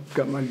 so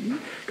got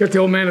the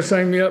old man to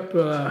sign me up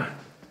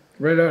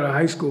right out of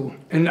high school.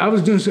 And I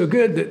was doing so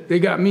good that they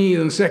got me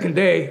on the second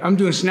day. I'm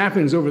doing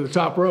snap-ins over the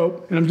top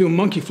rope, and I'm doing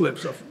monkey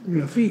flips off, you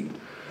know, feet.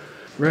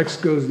 Rex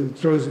goes and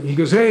throws it. He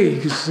goes, hey,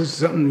 he says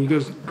something. He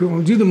goes,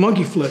 go do the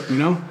monkey flip, you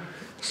know?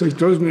 So he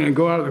throws me and I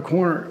go out of the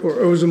corner.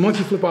 Or it was a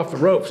monkey flip off the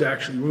ropes,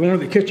 actually. We wanted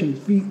to catch him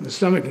feet in the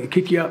stomach and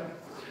kick you up.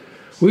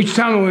 Well, each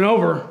time I went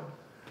over,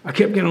 I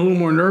kept getting a little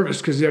more nervous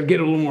because I'd get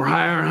a little more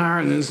higher and higher.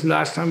 And this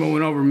last time I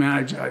went over,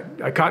 man,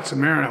 I caught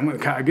some air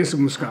and I guess it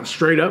was kind of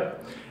straight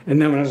up.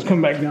 And then when I was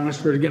coming back down, I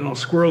started getting all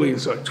squirrely. And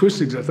so I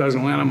twisted because I thought I was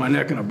going to land on my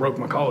neck and I broke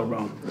my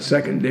collarbone the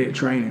second day of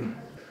training.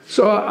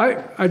 So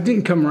I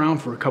didn't come around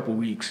for a couple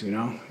weeks, you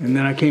know. And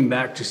then I came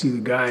back to see the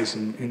guys.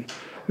 And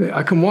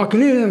I come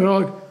walking in and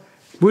all,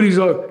 Woody's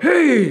like,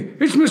 hey,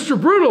 it's Mr.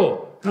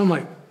 Brittle. And I'm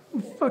like,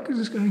 what the fuck is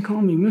this guy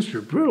calling me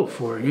Mr. Brittle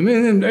for? I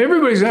mean, and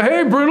everybody's like,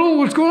 hey, Brittle,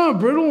 what's going on,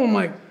 Brittle? I'm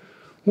like,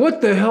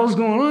 what the hell's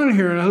going on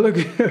here? And I look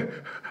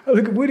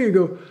at Woody and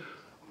go,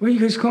 why are you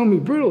guys calling me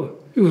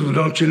Brittle? He goes, well,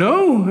 don't you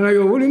know? And I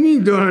go, what do you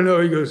mean, don't I know?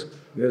 He goes,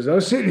 I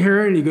was sitting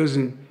here, and he goes,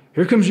 and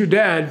here comes your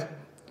dad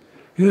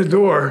in the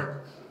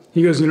door.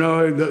 He goes, you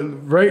know,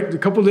 right a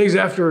couple days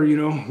after, you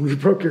know, we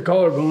broke your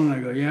collarbone. I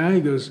go, yeah. He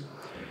goes,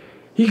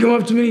 he come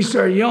up to me, and he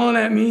started yelling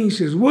at me. He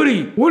says,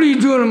 Woody, what are you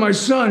doing to my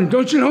son?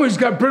 Don't you know he's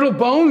got brittle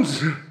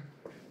bones?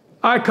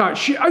 I caught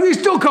shit. They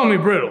still call me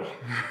Brittle.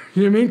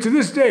 You know what I mean? To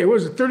this day, what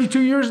is it, 32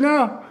 years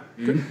now?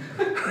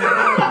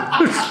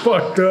 It's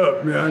fucked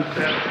up, man.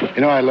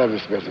 You know, I love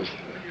this business.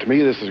 To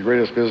me, this is the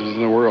greatest business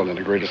in the world and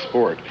the greatest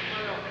sport.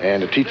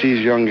 And to teach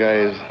these young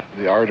guys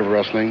the art of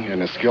wrestling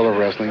and the skill of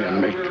wrestling and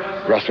make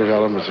wrestlers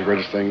out of them is the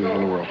greatest thing in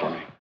the world for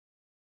me.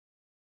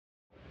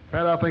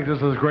 Pat, I think this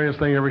is the greatest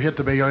thing ever hit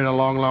the Bay Area in a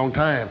long, long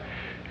time.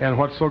 And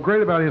what's so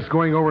great about it is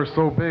going over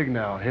so big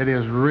now. It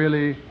is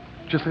really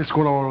just, it's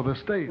going all over the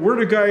state. Where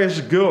do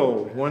guys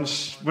go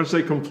once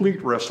they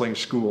complete wrestling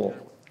school?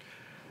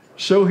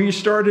 So he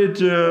started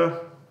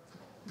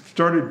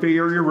Bay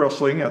Area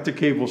wrestling at the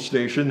cable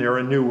station there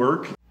in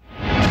Newark.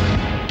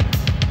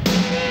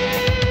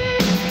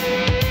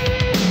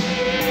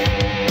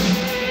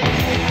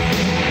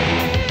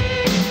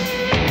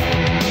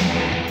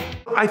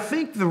 I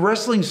think the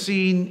wrestling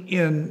scene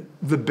in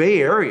the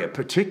Bay Area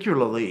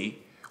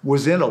particularly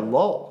was in a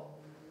lull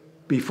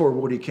before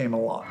Woody came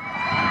along. Here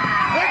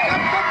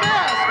comes the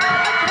mask!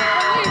 I can't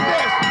believe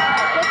this!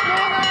 What's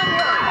going on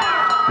here?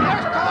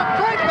 There's Tom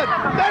Franklin!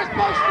 There's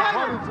Bo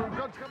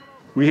Schneider!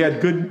 We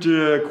had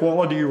good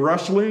quality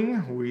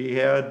wrestling. We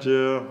had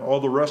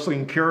all the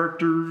wrestling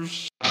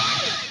characters.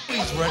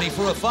 He's ready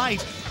for a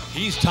fight.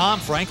 He's Tom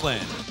Franklin.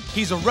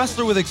 He's a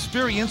wrestler with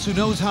experience who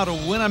knows how to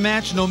win a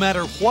match no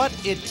matter what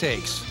it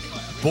takes.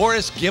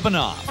 Boris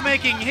Givenoff.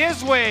 Making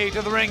his way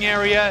to the ring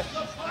area,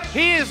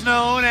 he is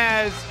known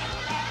as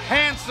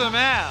Handsome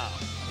Al.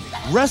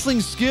 Wrestling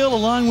skill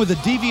along with a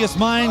devious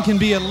mind can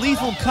be a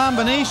lethal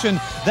combination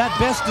that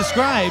best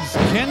describes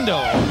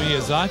Kendo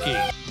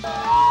Miyazaki.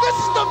 This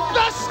is the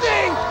best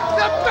thing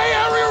that Bay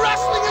Area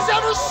Wrestling has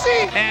ever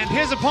seen. And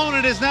his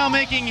opponent is now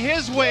making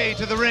his way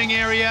to the ring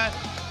area.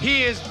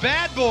 He is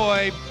Bad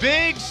Boy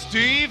Big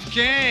Steve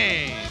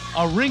Kane,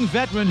 a ring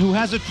veteran who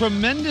has a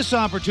tremendous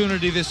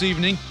opportunity this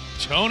evening,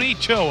 Tony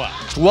Toa.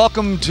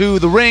 Welcome to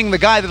the ring, the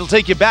guy that'll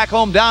take you back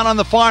home down on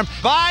the farm,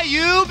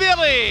 Bayou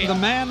Billy. The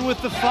man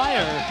with the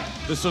fire,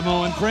 the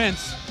Samoan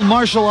Prince.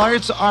 Martial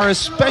arts are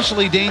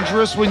especially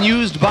dangerous when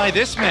used by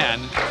this man,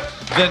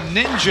 the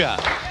Ninja.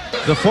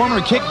 The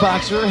former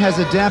kickboxer has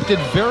adapted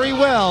very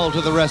well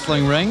to the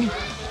wrestling ring,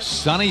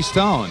 Sonny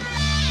Stone.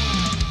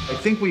 I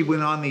think we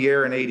went on the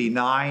air in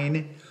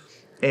 '89,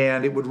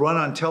 and it would run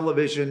on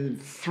television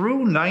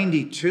through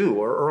 '92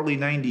 or early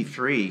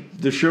 '93.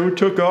 The show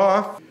took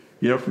off,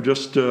 you know, from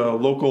just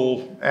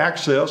local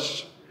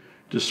access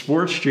to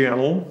Sports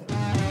Channel.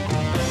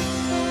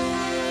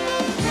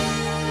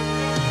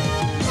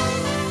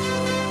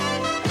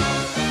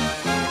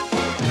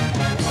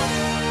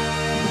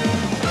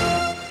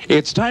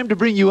 It's time to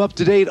bring you up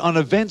to date on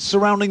events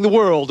surrounding the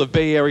world of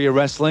Bay Area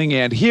wrestling,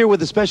 and here with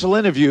a special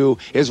interview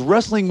is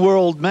Wrestling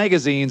World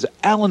Magazine's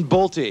Allan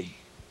Bolte.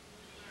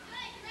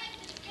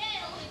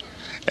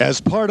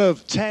 As part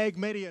of Tag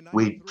Media,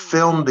 we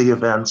filmed the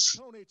events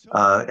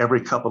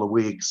every couple of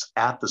weeks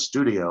at the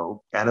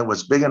studio, and it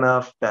was big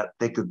enough that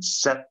they could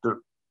set the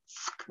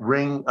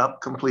ring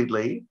up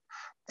completely.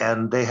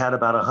 And they had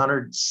about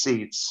 100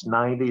 seats,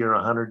 90 or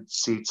 100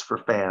 seats for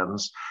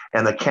fans,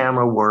 and the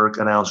camera work,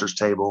 announcer's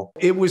table.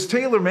 It was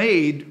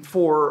tailor-made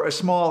for a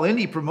small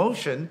indie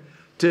promotion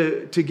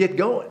to get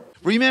going.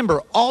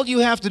 Remember, all you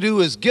have to do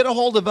is get a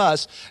hold of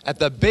us at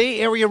the Bay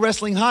Area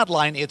Wrestling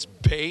Hotline. It's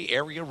Bay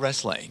Area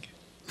Wrestling.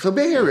 So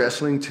Bay Area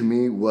Wrestling to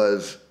me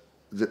was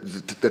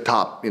the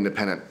top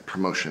independent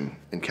promotion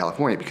in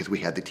California because we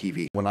had the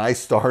TV. When I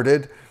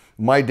started,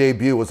 my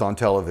debut was on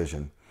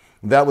television.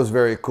 That was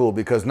very cool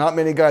because not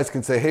many guys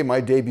can say, hey, my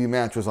debut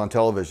match was on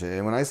television.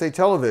 And when I say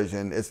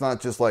television, it's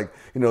not just like,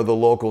 you know, the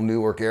local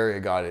Newark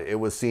area got it. It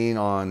was seen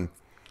on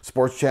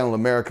Sports Channel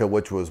America,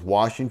 which was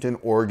Washington,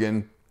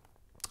 Oregon,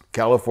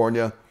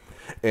 California,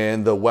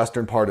 and the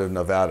western part of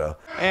Nevada.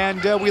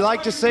 And we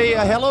like to say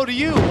hello to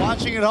you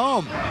watching at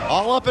home,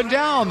 all up and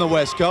down the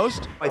West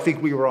Coast. I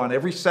think we were on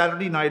every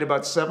Saturday night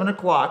about 7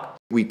 o'clock.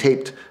 We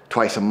taped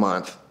twice a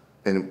month,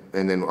 and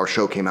then our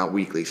show came out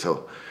weekly.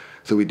 So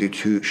we do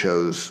 2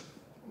 shows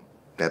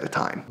at a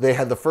time. They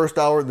had the first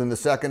hour, then the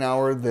second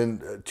hour,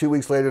 then 2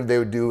 weeks later they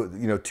would do,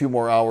 you know, 2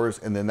 more hours,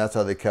 and then that's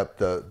how they kept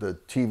the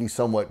TV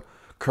somewhat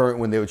current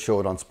when they would show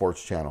it on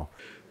Sports Channel.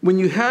 When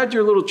you had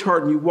your little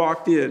chart and you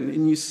walked in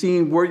and you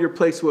seen where your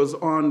place was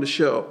on the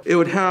show, it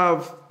would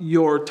have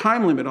your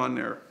time limit on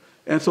there.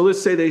 And so let's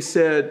say they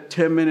said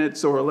 10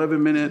 minutes or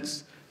 11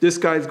 minutes, this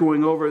guy's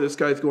going over, this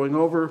guy's going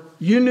over.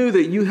 You knew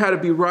that you had to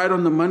be right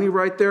on the money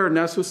right there, and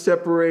that's what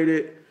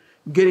separated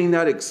getting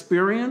that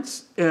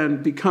experience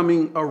and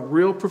becoming a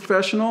real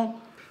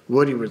professional.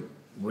 Woody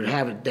would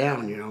have it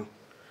down, you know.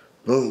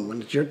 Boom,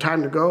 when it's your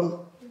time to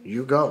go,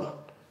 you go.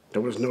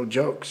 There was no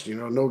jokes, you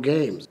know, no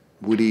games.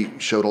 Woody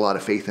showed a lot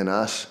of faith in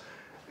us,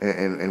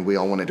 and we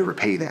all wanted to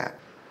repay that.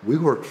 We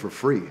worked for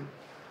free,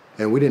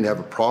 and we didn't have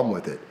a problem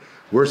with it.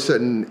 We're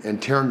sitting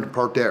and tearing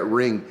apart that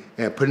ring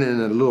and putting it in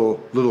a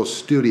little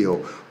studio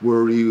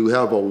where you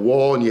have a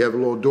wall and you have a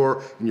little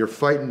door and you're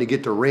fighting to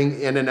get the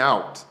ring in and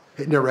out.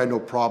 It never had no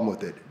problem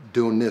with it,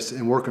 doing this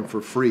and working for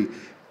free. It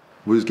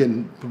was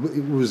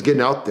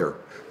getting out there.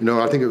 You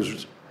know, I think it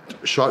was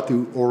shot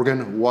through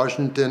Oregon,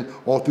 Washington,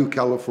 all through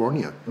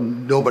California.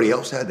 Nobody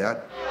else had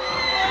that.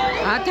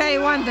 I'll tell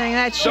you one thing,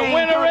 that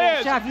Shane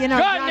Kody stuff, you know,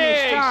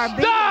 Johnny Star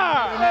beat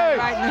him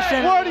right in the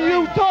center. What are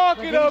you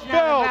talking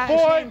about,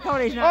 boy?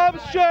 I'm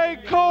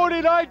Shane Kody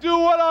and I do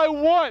what I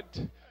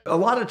want. A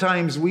lot of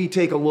times we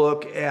take a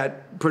look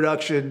at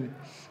production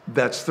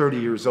that's 30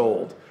 years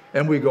old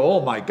and we go,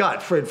 oh my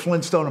God, Fred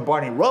Flintstone and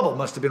Barney Rubble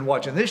must have been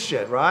watching this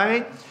shit,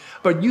 right?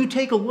 But you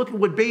take a look at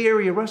what Bay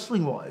Area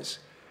Wrestling was,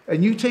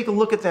 and you take a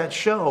look at that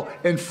show,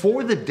 and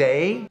for the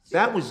day,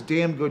 that was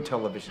damn good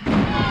television.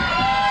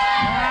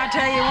 I'll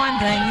tell you one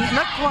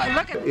thing,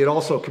 look at it.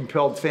 Also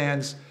compelled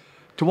fans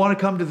to want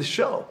to come to the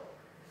show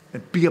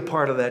and be a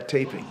part of that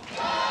taping.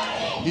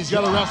 He's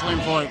got a wrestling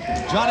for it.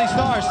 Johnny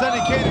Starr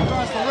sending Kane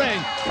across the ring,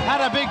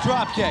 had a big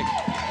drop kick,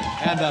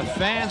 and the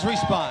fans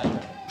respond.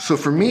 So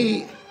for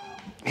me,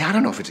 I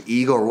don't know if it's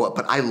ego or what,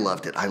 but I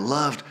loved it. I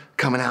loved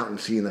coming out and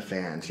seeing the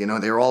fans. You know,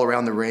 they were all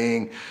around the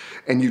ring,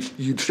 and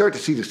you'd start to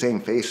see the same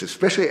faces,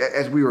 especially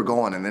as we were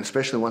going, and then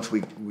especially once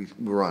we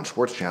were on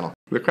Sports Channel.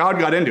 The crowd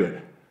got into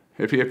it.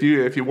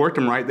 If you worked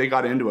them right, they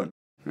got into it,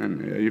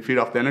 and you feed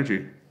off the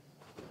energy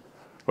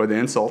or the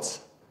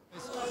insults.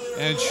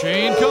 And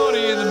Shane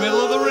Kody in the middle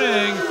of the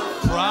ring,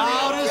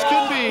 proud as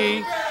can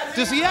be.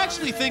 Does he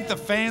actually think the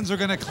fans are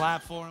going to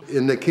clap for him?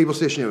 In the cable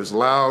station, it was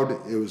loud,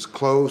 it was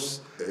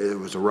close, it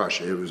was a rush,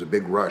 it was a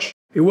big rush.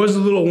 It was a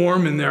little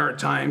warm in there at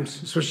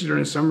times, especially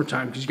during the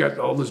summertime, because you got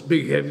all those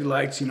big heavy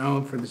lights, you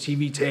know, for the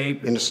TV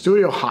tape. In the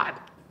studio, hot.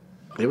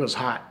 It was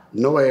hot.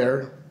 No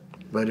air,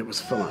 but it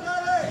was fun.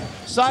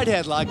 Side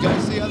headlock,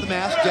 Garcia on the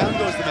mask, down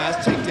goes the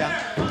mask,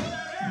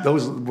 takedown.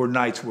 Those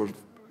nights were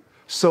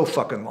so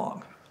fucking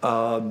long.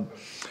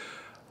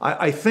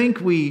 I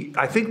think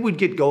we'd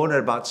get going at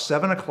about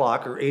 7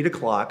 o'clock or 8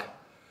 o'clock.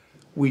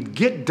 We'd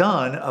get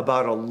done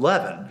about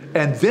 11,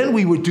 and then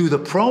we would do the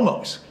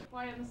promos.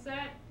 Quiet and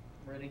set.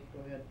 Ready?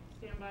 Go ahead.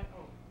 Stand by.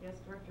 Oh, yes,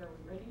 Director, are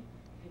we ready?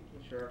 Thank you.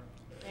 Sure.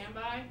 Stand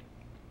by.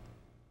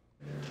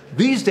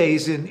 These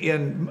days,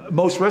 in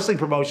most wrestling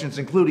promotions,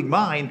 including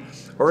mine,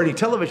 or any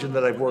television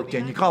that I've worked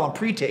in, you call them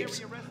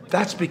pre-tapes.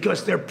 That's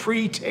because they're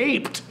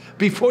pre-taped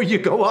before you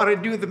go out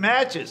and do the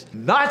matches.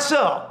 Not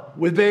so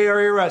with Bay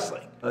Area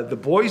Wrestling. The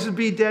boys would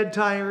be dead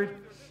tired.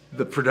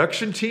 The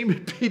production team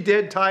would be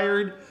dead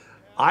tired.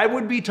 I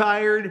would be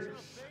tired.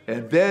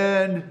 And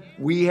then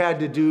we had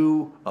to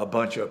do a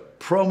bunch of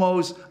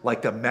promos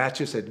like the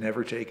matches had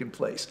never taken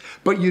place.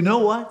 But you know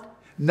what?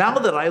 Now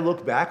that I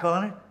look back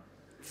on it,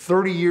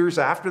 30 years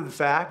after the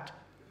fact,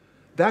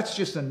 that's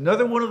just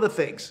another one of the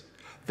things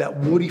that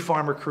Woody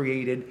Farmer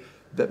created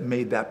that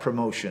made that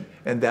promotion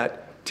and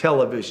that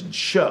television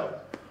show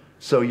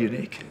so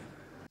unique.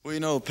 Well, you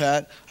know,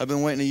 Pat, I've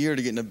been waiting a year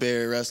to get into Bay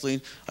Area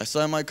Wrestling. I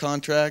signed my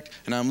contract,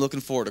 and I'm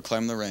looking forward to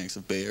climbing the ranks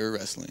of Bay Area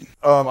Wrestling.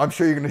 I'm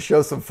sure you're going to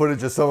show some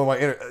footage of some of my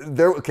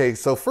okay,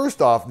 so first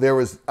off, there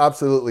was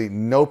absolutely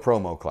no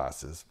promo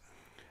classes.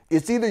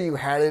 It's either you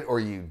had it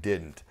or you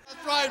didn't.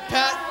 That's right,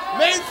 Pat.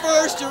 May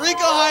 1st, Eureka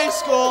High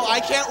School.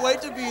 I can't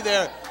wait to be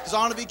there because I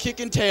want to be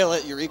kicking tail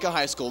at Eureka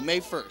High School,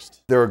 May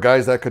 1st. There were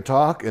guys that could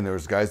talk, and there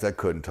was guys that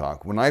couldn't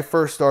talk. When I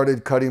first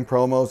started cutting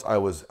promos, I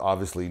was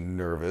obviously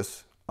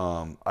nervous.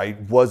 I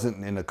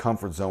wasn't in a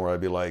comfort zone where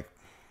I'd be like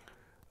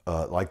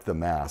The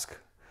Mask.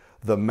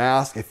 The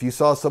Mask, if you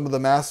saw some of The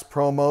Mask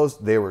promos,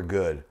 they were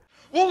good.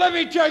 Well, let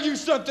me tell you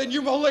something,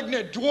 you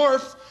malignant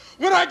dwarf.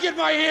 When I get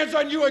my hands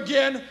on you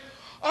again,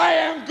 I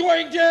am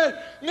going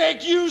to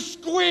make you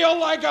squeal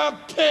like a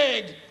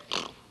pig.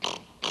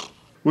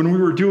 When we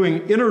were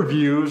doing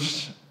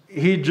interviews,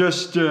 he'd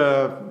just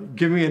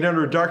give me an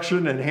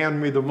introduction and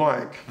hand me the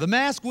mic. The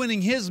Mask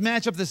winning his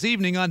matchup this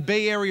evening on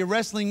Bay Area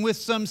Wrestling with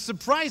some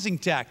surprising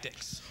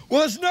tactics.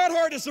 Well, it's not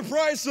hard to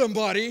surprise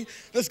somebody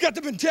that's got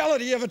the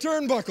mentality of a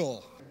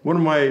turnbuckle. One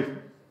of my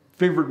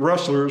favorite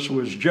wrestlers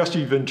was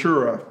Jesse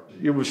Ventura.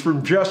 It was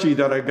from Jesse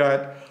that I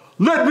got,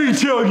 "Let me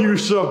tell you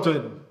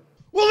something."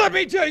 Well, let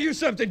me tell you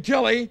something,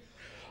 Kelley.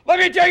 Let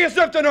me tell you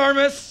something,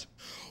 Armas.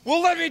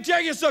 Well, let me tell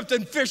you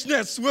something,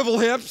 fishnet swivel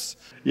hips.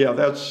 Yeah,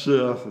 that's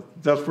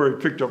where I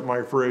picked up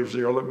my phrase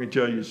there. Let me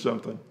tell you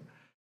something.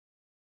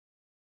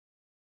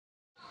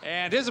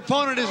 And his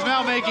opponent is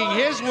now making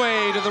his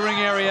way to the ring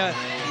area,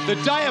 the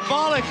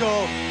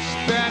diabolical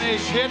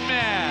Spanish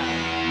Hitman.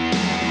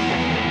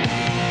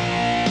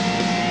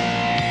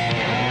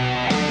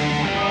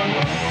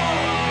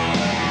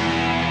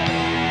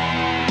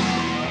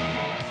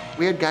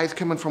 We had guys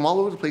coming from all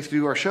over the place to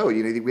do our show.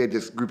 You know, we had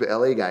this group of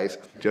LA guys.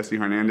 Jesse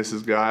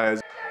Hernandez's guys.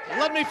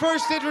 Let me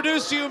first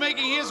introduce to you,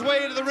 making his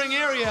way to the ring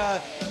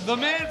area, the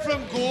man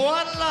from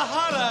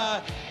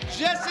Guadalajara,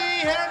 Jesse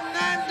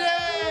Hernandez.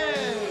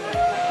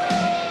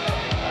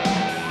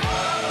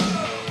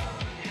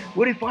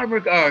 Woody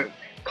Farmer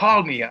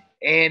called me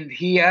and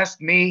he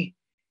asked me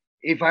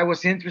if I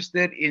was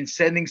interested in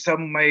sending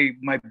some of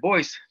my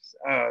boys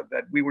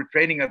that we were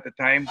training at the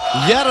time.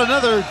 Yet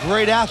another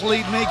great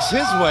athlete makes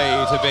his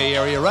way to Bay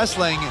Area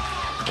Wrestling.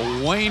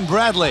 Wayne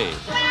Bradley,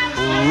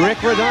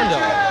 Rick Redondo,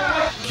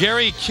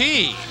 Gary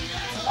Key,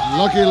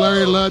 Lucky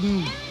Larry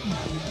Ludden,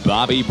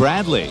 Bobby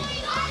Bradley.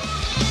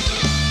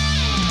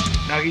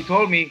 Now he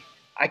told me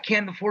I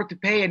can't afford to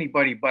pay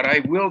anybody, but I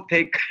will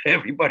take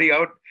everybody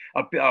out.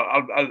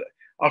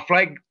 I'll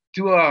fly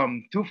to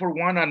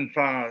 2-for-1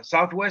 on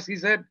Southwest, he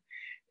said,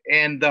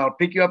 and I'll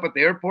pick you up at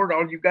the airport,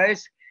 all you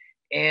guys,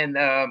 and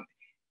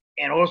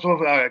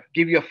also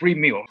give you a free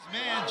meal.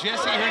 Man,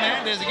 Jesse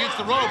Hernandez against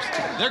the ropes.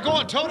 They're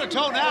going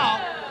toe-to-toe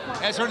now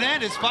as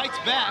Hernandez fights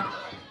back.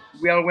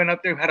 We all went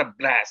up there, had a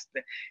blast.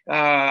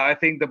 I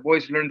think the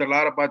boys learned a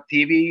lot about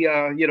TV,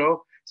 you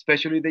know,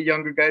 especially the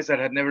younger guys that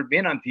had never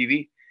been on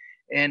TV,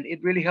 and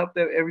it really helped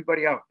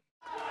everybody out.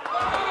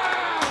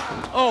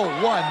 Oh,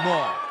 one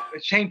more.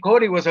 Shane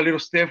Kody was a little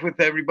stiff with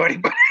everybody,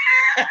 but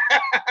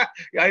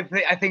I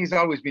think he's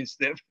always been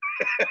stiff.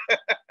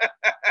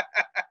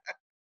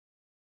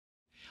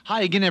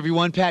 Hi again,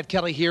 everyone. Pat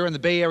Kelley here in the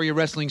Bay Area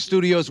Wrestling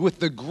Studios with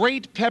the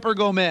great Pepper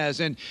Gomez.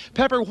 And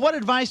Pepper, what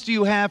advice do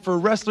you have for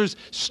wrestlers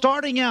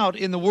starting out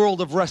in the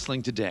world of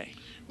wrestling today?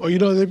 Well, you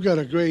know, they've got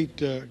a great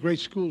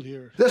school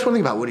here. That's one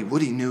thing about Woody.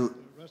 Woody knew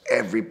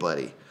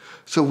everybody.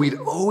 So we'd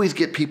always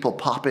get people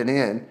popping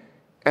in,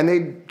 and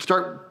they'd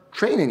start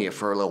training you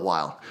for a little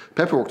while.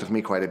 Pepper worked with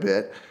me quite a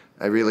bit.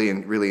 I really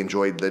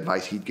enjoyed the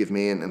advice he'd give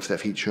me and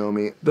stuff he'd show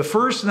me. The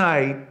first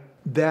night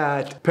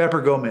that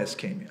Pepper Gomez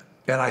came in,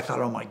 and I thought,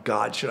 oh my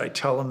God, should I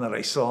tell him that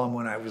I saw him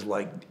when I was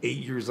like 8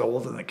 years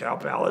old in the Cow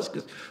Palace?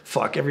 Because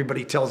fuck,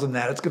 everybody tells him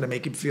that. It's going to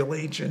make him feel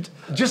ancient.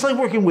 Just like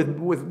working with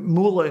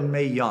Moolah and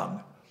Mae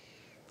Young,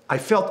 I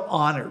felt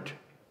honored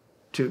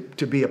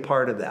to be a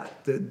part of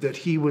that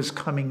he was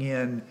coming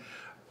in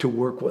to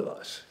work with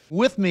us.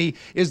 With me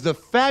is the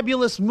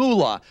fabulous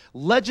Moolah,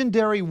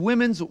 legendary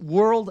women's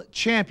world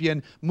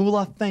champion.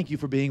 Moolah, thank you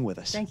for being with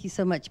us. Thank you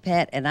so much,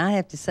 Pat. And I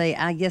have to say,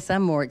 I guess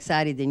I'm more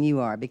excited than you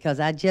are because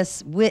I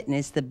just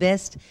witnessed the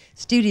best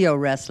studio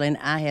wrestling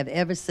I have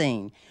ever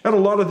seen. Had a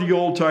lot of the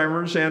old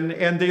timers, and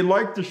they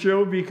liked the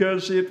show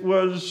because it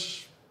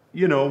was,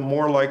 you know,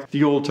 more like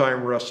the old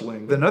time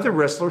wrestling. Another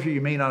wrestler who you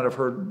may not have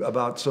heard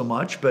about so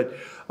much, but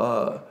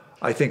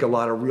I think a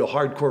lot of real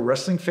hardcore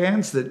wrestling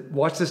fans that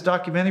watch this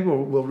documentary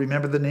will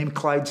remember the name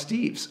Clyde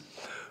Steves,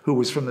 who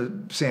was from the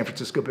San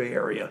Francisco Bay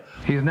Area.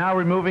 He's now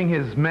removing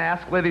his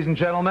mask, ladies and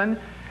gentlemen,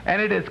 and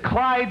it is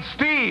Clyde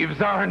Steves,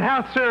 our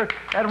announcer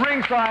at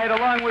ringside,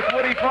 along with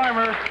Woody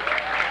Farmer,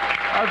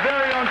 our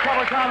very own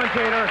color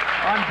commentator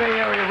on Bay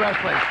Area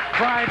wrestling.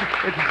 Clyde,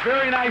 it's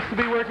very nice to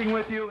be working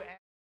with you.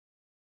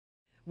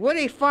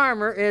 Woody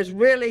Farmer is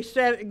really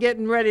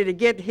getting ready to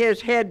get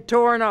his head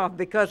torn off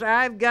because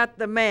I've got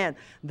the man,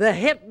 the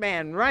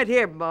hitman right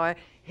here, boy.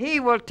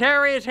 He will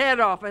tear his head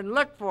off, and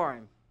look for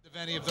him. Of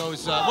any of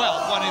those,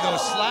 one of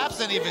those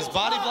slaps, any of his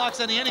body blocks,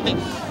 anything.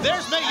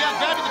 There's Mae Young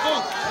grabbing the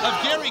boot of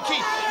Gary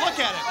Keith. Look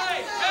at it.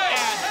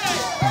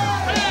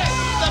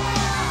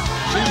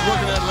 She's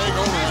working that leg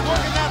over. She's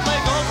working that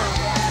leg over.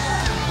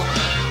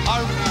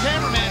 Our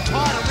cameraman,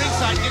 Todd, at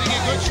ringside, getting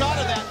a good shot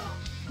of that.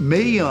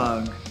 Mae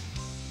Young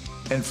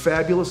and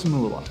Fabulous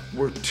Moolah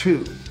were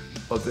two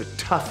of the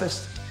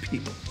toughest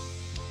people,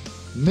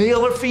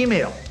 male or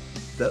female,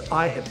 that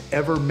I have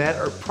ever met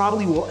or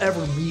probably will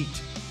ever meet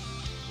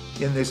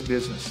in this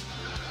business.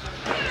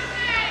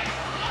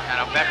 And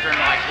a veteran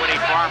like Woody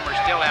Farmer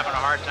still having a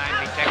hard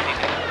time detecting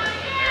it.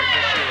 There's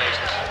the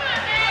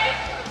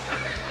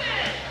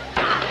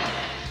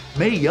shoelaces.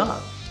 Mae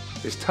Young,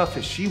 as tough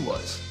as she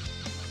was,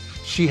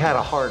 she had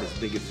a heart as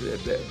big as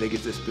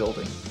this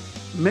building.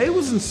 Mae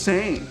was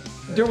insane.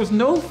 There was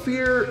no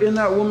fear in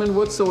that woman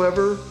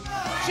whatsoever.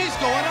 She's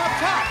going up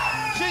top.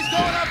 She's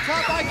going up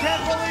top. I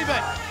can't believe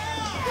it.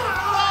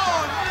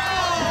 Oh,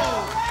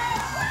 no!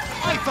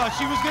 I thought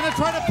she was going to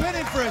try to pin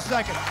him for a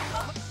second.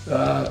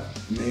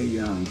 Mae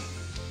Young.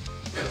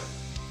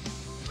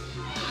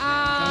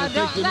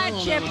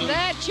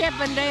 That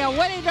Chippendale.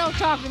 Woody, don't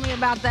talk to me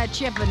about that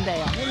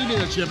Chippendale. What do you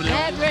mean a Chippendale?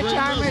 That Rich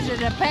Armas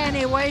is a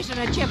panty waist and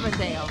a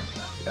Chippendale.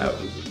 That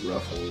was a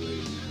rough old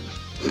lady,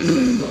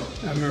 man.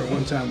 I remember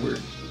one time we were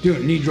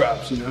doing knee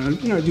drops, you know,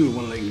 I do a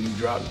one-legged knee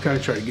drop, kind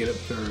of try to get up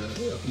there,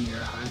 up in the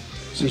air high.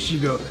 So she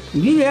go,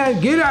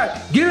 get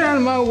out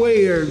of my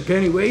way there,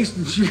 penny waist.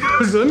 And she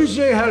goes, let me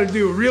show you how to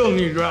do a real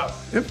knee drop.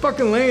 And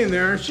fucking laying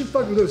there, and she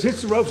fucking goes,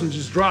 hits the ropes and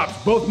just drops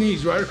both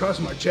knees right across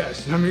my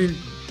chest. I mean,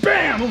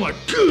 bam, I'm like,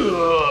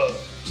 ugh.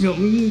 You know,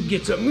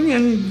 gets up,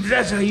 and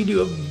that's how you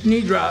do a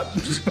knee drop.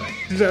 Just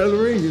out of the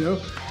ring, you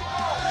know.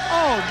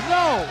 Oh,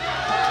 no,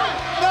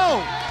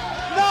 no.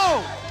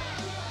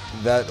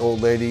 That old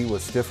lady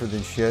was stiffer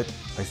than shit.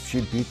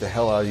 She'd beat the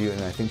hell out of you,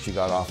 and I think she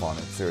got off on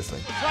it, seriously.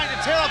 Trying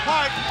to tear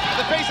apart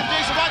the face of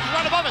Jason Watson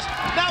right above us.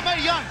 Now Mae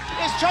Young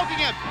is choking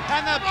him,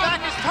 and the back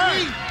is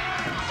turned.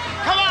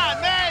 Come on,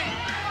 Mae,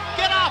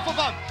 get off of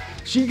him.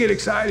 She'd get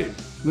excited.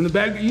 When the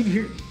bad guy,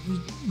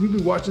 we'd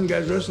be watching the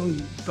guys wrestling,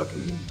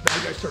 fucking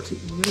bad guy starts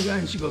hitting the other guy,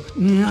 and she'd go,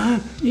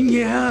 yeah.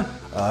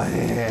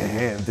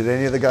 Did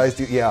any of the guys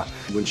do, yeah.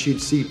 When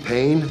she'd see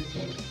pain,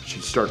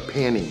 she'd start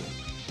panning.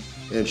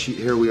 And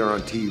here we are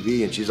on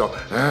TV, and she's all,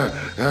 What are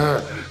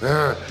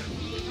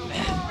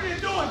you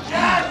doing,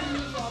 Dad?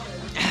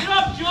 Get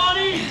up,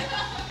 Johnny!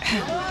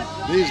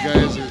 These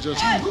guys are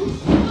just...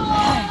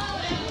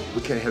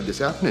 We can't have this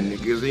happening,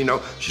 because, you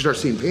know, she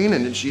starts seeing pain,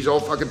 and then she's all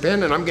fucking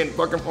panning, and I'm getting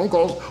fucking phone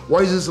calls.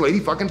 Why is this lady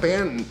fucking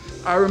panning?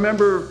 I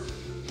remember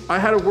I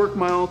had to work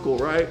my uncle,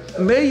 right?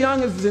 Mae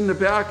Young is in the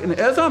back, and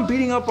as I'm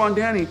beating up on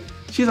Danny,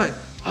 she's like,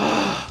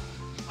 oh,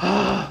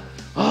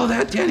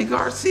 that Danny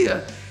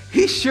Garcia.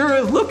 He sure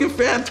is looking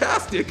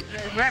fantastic.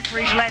 The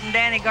referee's letting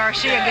Danny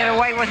Garcia get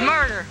away with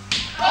murder.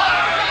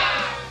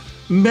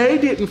 Mae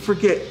didn't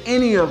forget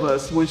any of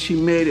us when she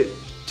made it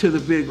to the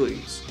big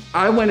leagues.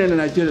 I went in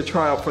and I did a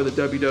tryout for the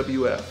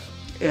WWF.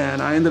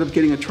 And I ended up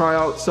getting a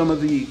tryout. Some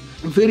of the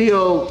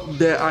video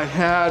that I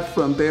had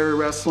from Bay Area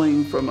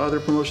Wrestling, from other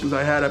promotions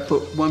I had, I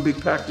put one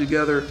big pack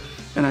together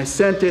and I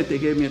sent it. They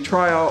gave me a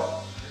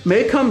tryout.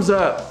 Mae comes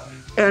up.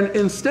 And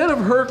instead of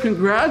her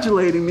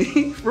congratulating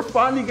me for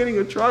finally getting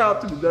a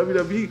tryout to the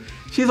WWE,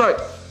 she's like,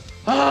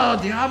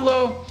 oh,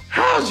 Diablo,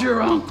 how's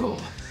your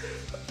uncle?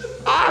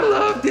 I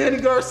love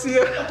Danny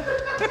Garcia.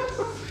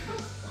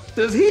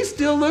 Does he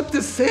still look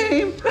the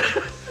same?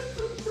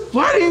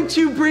 Why didn't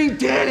you bring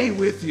Danny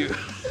with you?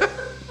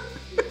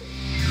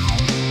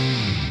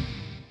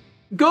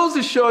 Goes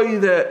to show you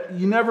that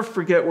you never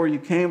forget where you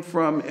came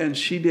from, and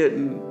she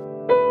didn't.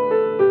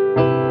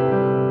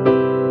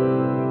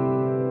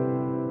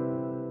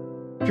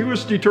 She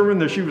was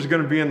determined that she was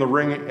going to be in the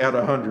ring at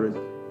 100.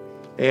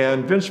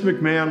 And Vince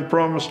McMahon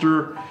promised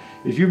her,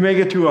 if you make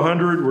it to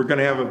 100, we're going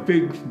to have a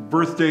big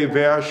birthday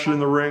bash in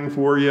the ring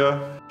for you.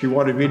 She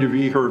wanted me to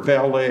be her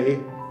valet.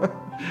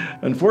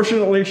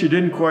 Unfortunately, she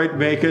didn't quite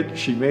make it.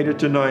 She made it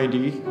to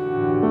 90.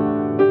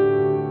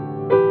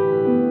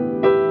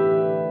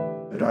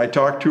 I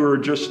talked to her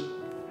just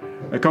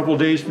a couple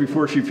days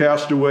before she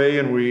passed away,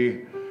 and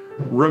we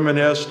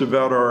reminisced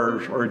about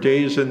our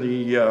days in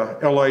the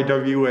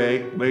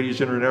LIWA,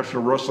 Ladies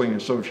International Wrestling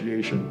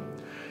Association.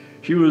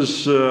 She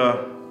was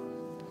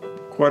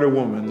quite a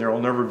woman. There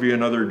will never be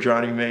another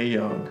Johnny Mae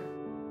Young.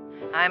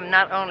 I'm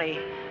not only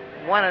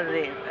one of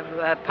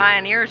the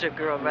pioneers of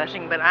girl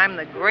wrestling, but I'm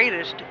the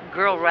greatest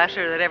girl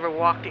wrestler that ever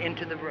walked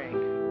into the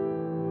ring.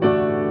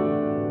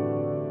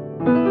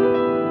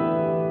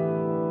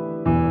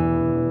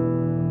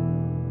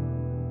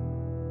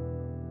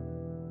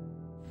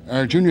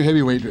 Our junior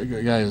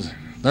heavyweight guys,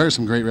 there's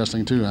some great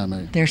wrestling too, I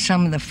mean. They're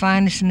some of the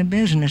finest in the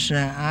business.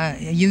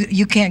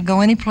 You can't go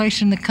any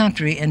place in the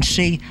country and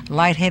see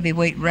light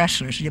heavyweight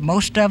wrestlers.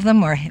 Most of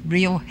them are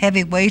real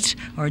heavyweights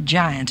or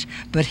giants.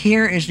 But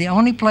here is the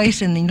only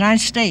place in the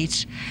United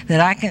States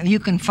that you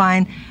can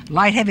find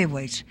light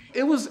heavyweights.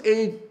 It was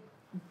a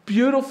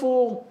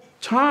beautiful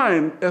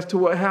time as to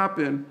what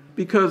happened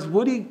because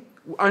Woody,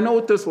 I know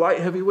with this light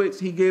heavyweights,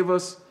 he gave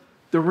us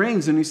the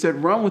rings and he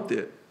said, run with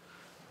it.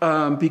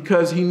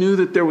 Because he knew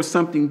that there was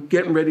something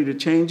getting ready to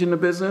change in the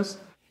business.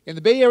 In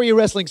the Bay Area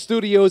Wrestling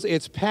Studios,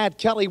 it's Pat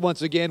Kelley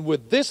once again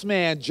with this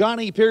man,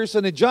 Johnny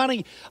Pearson. And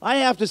Johnny, I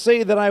have to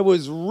say that I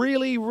was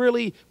really,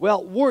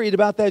 well, worried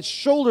about that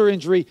shoulder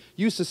injury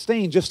you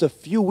sustained just a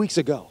few weeks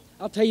ago.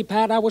 I'll tell you,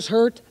 Pat, I was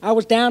hurt, I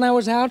was down, I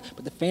was out,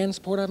 but the fan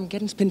support I've been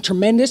getting has been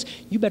tremendous.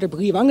 You better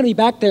believe I'm going to be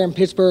back there in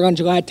Pittsburgh on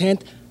July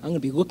 10th. I'm going to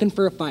be looking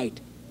for a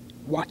fight.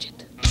 Watch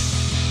it.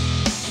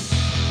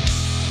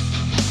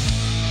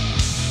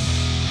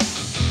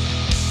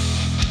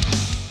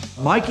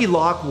 Mikey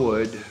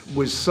Lockwood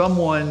was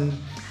someone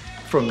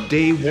from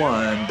day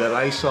one that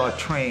I saw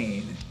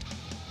train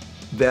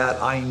that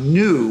I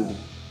knew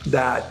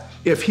that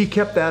if he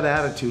kept that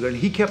attitude and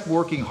he kept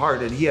working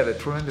hard and he had a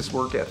tremendous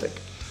work ethic,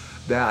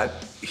 that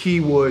he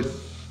would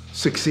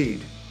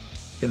succeed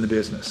in the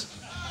business.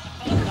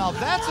 Now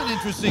that's an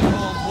interesting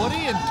move,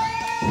 Woody, and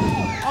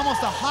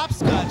almost a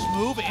hopscotch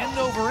move, end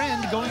over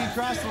end, going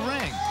across the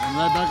ring. And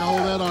right back to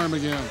hold that arm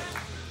again.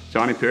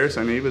 Johnny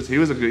Pearson, he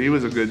was a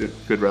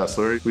good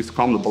wrestler. We used to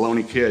call him the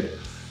Bologna Kid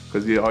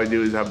because all he'd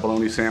do is have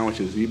bologna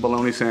sandwiches, eat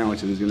bologna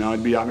sandwiches. You know,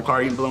 I'd be out in the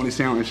car eating bologna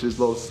sandwiches,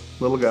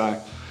 little guy.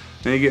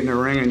 Then you get in the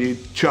ring and you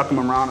chuck him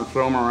around and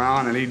throw him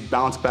around, and he'd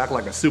bounce back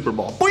like a Super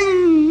Ball.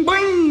 Boing,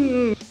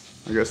 boing.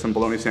 I guess some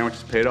bologna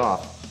sandwiches paid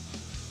off.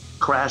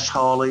 Crash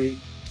Holly,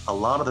 a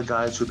lot of the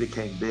guys who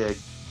became big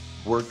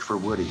worked for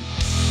Woody.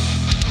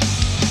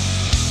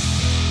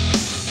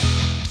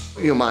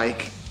 You know,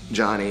 Mike,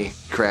 Johnny,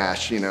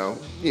 Crash,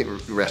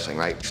 wrestling,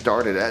 right?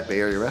 Started at Bay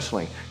Area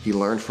Wrestling. He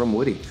learned from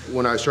Woody.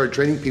 When I started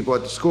training people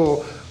at the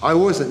school, I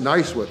wasn't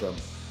nice with them.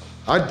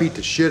 I'd beat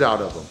the shit out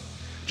of them.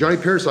 Johnny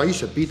Pearson, I used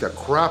to beat the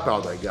crap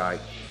out of that guy.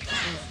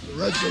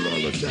 Wrestle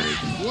all the time.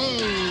 Whoa,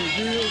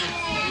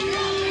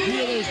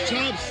 feel those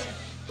chops.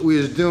 We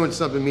was doing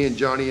something, me and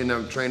Johnny, and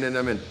I'm training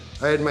them, and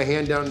I had my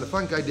hand down, and the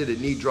fun guy did a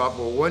knee drop.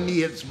 Well, one knee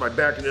hits my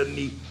back, and the other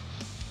knee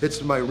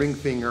hits my ring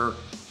finger.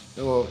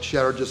 Oh,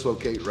 shatter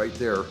dislocate right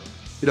there.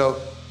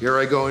 Here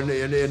I go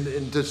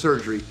into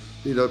surgery,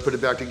 put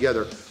it back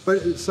together. But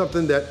it's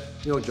something that,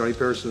 Johnny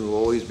Pearson will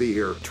always be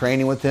here.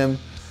 Training with him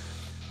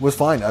was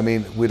fine. I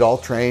mean, we'd all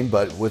train,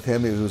 but with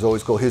him, it was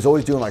always cool. He was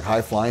always doing like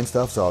high flying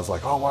stuff, so I was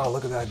like, oh wow,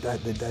 look at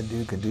that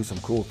dude can do some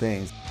cool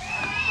things.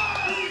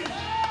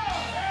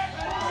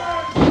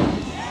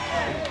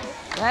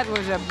 That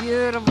was a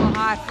beautiful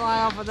high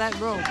fly off of that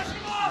rope.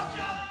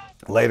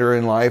 Later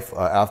in life,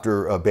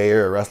 after Bay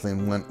Area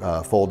Wrestling went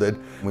folded,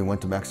 we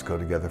went to Mexico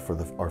together for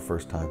our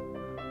first time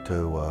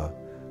to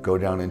go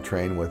down and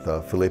train with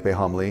Felipe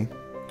Hamli,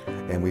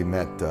 and we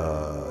met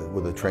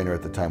with a trainer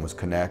at the time was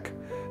Kanek.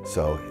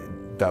 So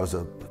that was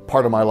a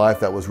part of my life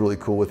that was really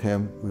cool with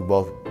him. We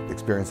both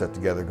experienced that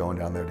together, going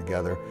down there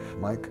together.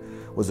 Mike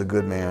was a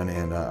good man,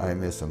 and I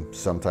miss him.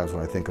 Sometimes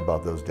when I think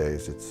about those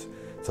days, it's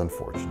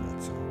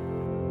unfortunate. So.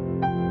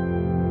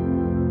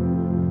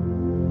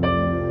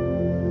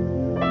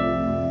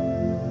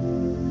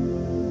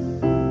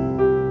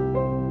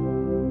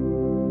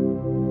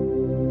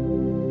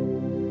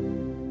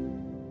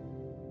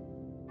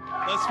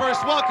 Let's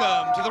first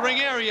welcome to the ring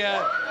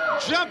area,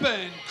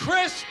 jumping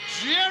Chris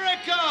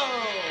Jericho.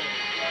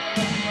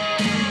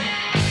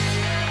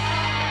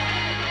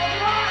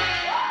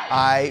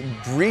 I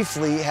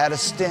briefly had a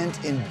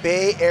stint in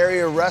Bay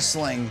Area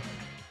Wrestling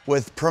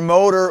with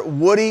promoter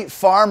Woody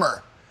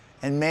Farmer,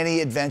 and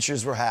many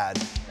adventures were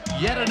had.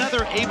 Yet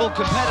another able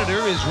competitor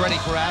is ready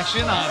for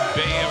action on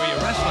Bay Area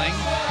Wrestling,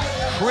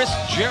 Chris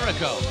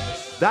Jericho.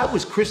 That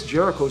was Chris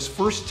Jericho's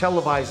first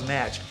televised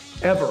match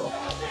ever.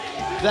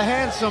 The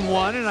handsome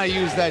one, and I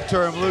use that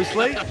term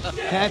loosely,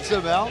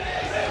 handsome L,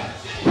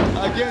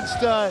 against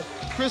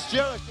Chris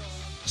Jericho.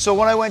 So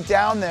when I went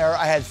down there,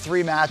 I had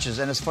 3 matches,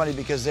 and it's funny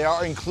because they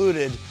are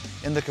included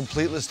in the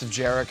complete list of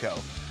Jericho.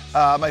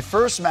 My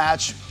first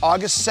match,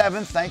 August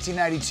 7th,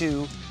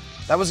 1992,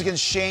 that was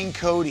against Shane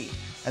Kody.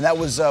 and that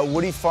was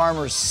Woody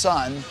Farmer's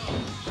son.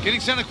 Getting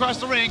sent across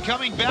the ring,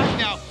 coming back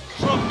now.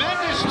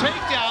 Tremendous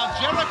takedown.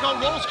 Jericho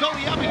rolls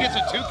Kody up and gets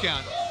a 2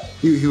 count.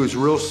 He was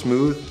real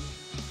smooth.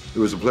 It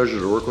was a pleasure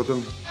to work with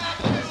him.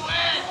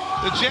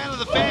 The chant of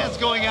the fans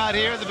going out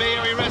here at the Bay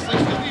Area Wrestling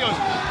Studios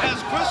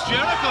as Chris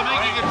Jericho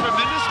making a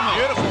tremendous move.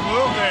 Beautiful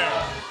move there.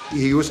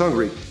 He was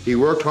hungry. He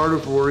worked harder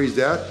for where he's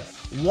at.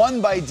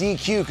 Won by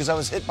DQ because I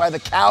was hit by the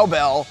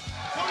cowbell.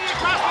 Kody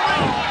across the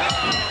ring.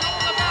 This one's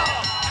going the bell.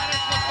 And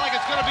it looks like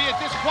it's going to be a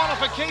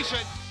disqualification.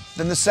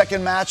 Then the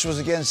second match was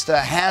against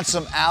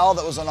Handsome Al.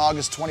 That was on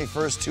August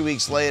 21st, 2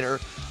 weeks later.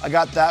 I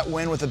got that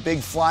win with a big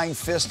flying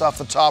fist off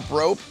the top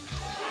rope.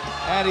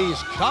 And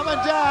he's coming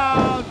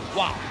down.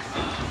 Wow.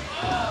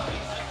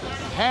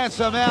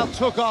 Handsome Al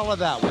took all of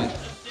that one.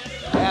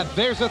 And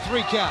there's a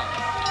 3 count.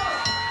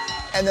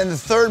 And then the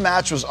third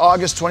match was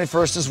August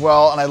 21st as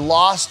well, and I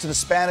lost to the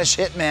Spanish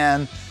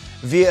Hitman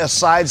via a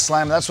side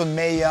slam. And that's when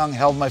Mae Young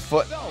held my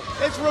foot. No,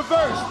 it's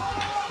reversed.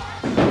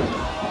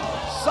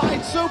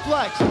 Side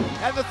suplex.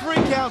 And the 3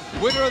 count.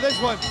 Winner of this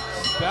one,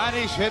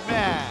 Spanish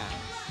Hitman.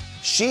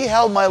 She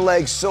held my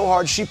leg so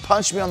hard, she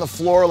punched me on the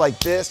floor like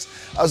this.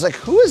 I was like,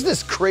 who is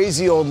this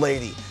crazy old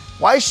lady?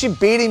 Why is she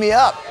beating me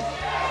up?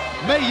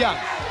 Mae Young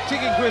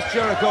taking Chris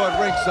Jericho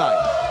at ringside.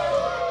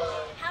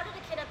 How did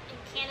a kid up in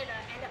Canada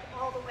end up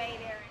all the way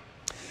there?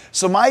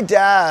 So my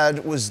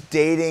dad was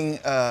dating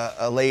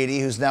a lady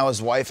who's now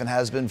his wife and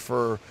has been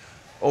for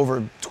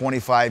over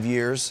 25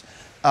 years,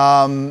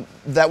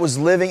 that was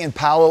living in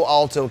Palo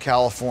Alto,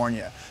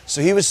 California.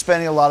 So he was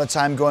spending a lot of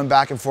time going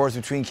back and forth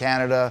between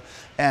Canada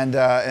and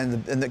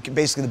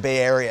basically the Bay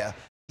Area.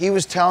 He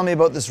was telling me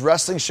about this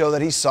wrestling show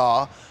that he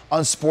saw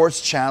on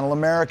Sports Channel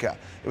America.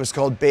 It was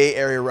called Bay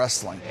Area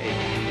Wrestling.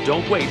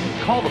 Don't wait.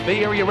 Call the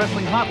Bay Area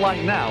Wrestling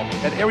Hotline now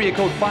at area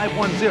code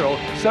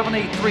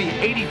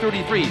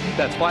 510-783-8033.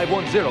 That's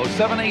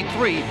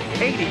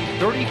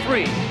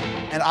 510-783-8033.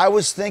 And I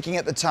was thinking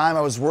at the time,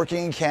 I was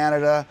working in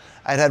Canada,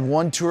 I'd had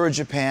 1 tour of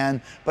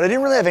Japan, but I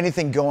didn't really have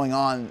anything going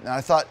on. And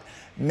I thought,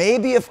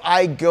 maybe if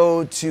I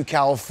go to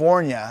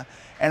California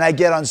and I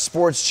get on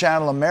Sports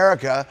Channel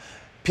America,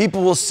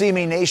 people will see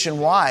me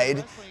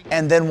nationwide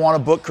and then want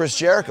to book Chris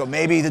Jericho.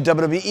 Maybe the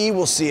WWE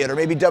will see it, or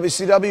maybe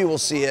WCW will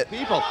see it.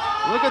 People,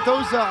 look at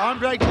those arm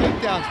drag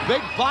takedowns.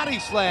 Big body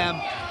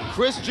slam,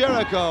 Chris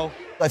Jericho.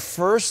 I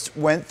first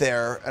went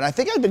there, and I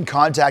think I'd been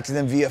contacting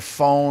them via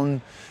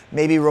phone,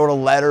 maybe wrote a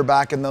letter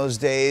back in those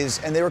days,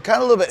 and they were kind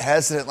of a little bit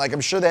hesitant. Like,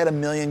 I'm sure they had a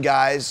million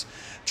guys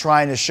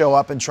trying to show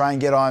up and try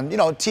and get on, you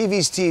know,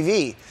 TV's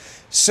TV.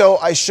 So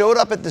I showed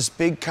up at this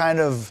big kind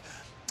of,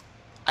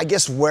 I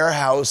guess,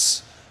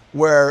 warehouse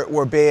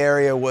where Bay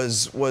Area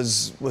was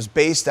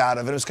based out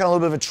of. And it was kind of a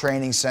little bit of a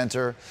training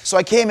center. So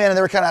I came in and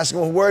they were kind of asking,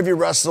 well, where have you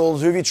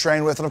wrestled? Who have you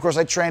trained with? And of course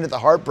I trained at the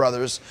Hart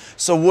Brothers.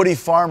 So Woody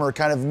Farmer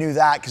kind of knew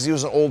that because he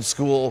was an old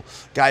school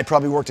guy,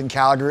 probably worked in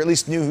Calgary, at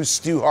least knew who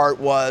Stu Hart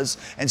was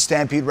and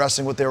Stampede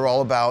Wrestling, what they were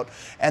all about.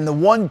 And the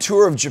 1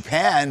 tour of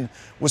Japan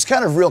was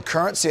kind of real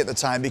currency at the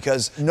time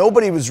because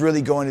nobody was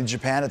really going to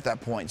Japan at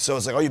that point. So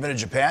it's like, oh, you've been to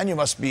Japan? You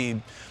must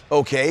be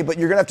okay, but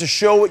you're gonna have to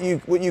show what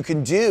you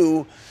can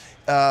do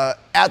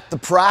at the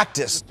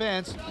practice.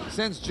 Fence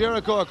sends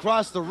Jericho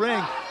across the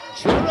ring.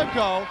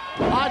 Jericho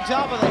on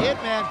top of the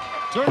Hitman,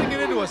 turning it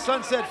into a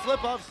sunset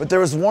flip-up. But there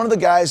was one of the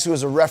guys who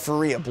was a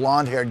referee, a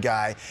blonde-haired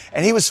guy,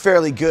 and he was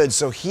fairly good.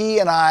 So he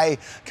and I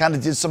kind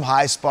of did some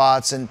high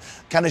spots and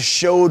kind of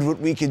showed what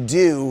we could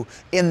do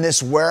in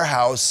this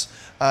warehouse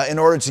in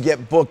order to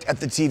get booked at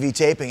the TV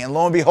taping. And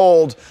lo and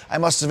behold, I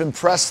must have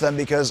impressed them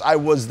because I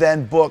was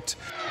then booked.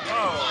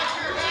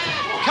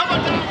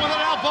 Coming down with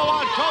an elbow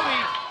on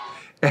Kody.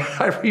 And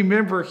I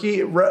remember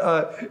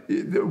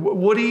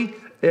Woody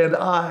and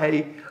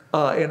I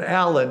and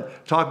Allan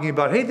talking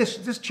about, hey,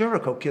 this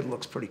Jericho kid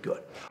looks pretty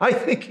good. I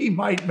think he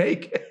might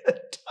make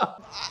it.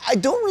 I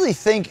don't really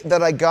think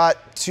that I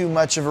got too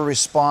much of a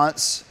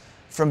response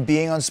from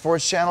being on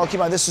Sports Channel. Keep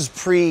in mind, this was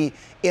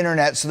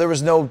pre-internet, so there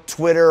was no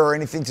Twitter or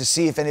anything to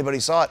see if anybody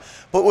saw it.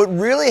 But what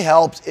really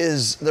helped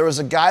is there was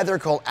a guy there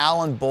called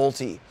Allan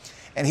Bolte,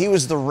 and he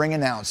was the ring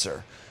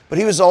announcer. But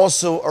he was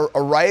also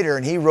a writer,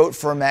 and he wrote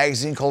for a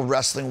magazine called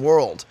Wrestling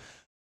World.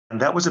 And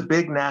that was a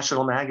big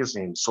national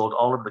magazine, sold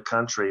all over the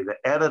country. The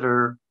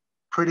editor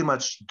pretty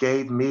much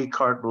gave me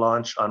carte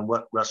blanche on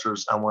what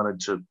wrestlers I wanted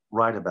to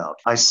write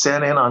about. I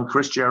sent in on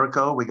Chris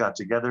Jericho. We got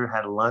together,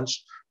 had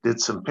lunch, did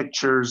some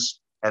pictures,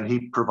 and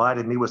he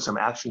provided me with some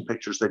action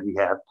pictures that he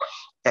had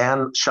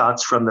and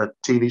shots from the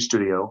TV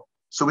studio.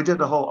 So we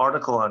did a whole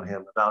article on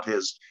him about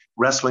his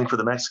wrestling for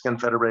the Mexican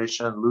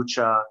Federation,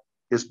 Lucha,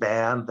 his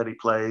band that he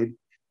played,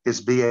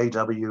 his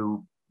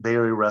B.A.W. Bay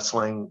Area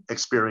Wrestling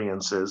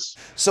experiences.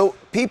 So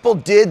people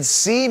did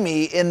see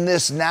me in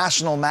this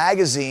national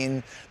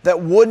magazine that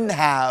wouldn't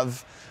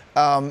have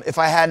if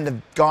I hadn't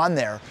have gone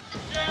there.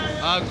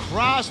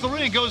 Across the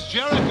ring goes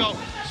Jericho.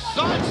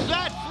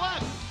 Sunset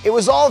flip. It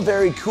was all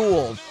very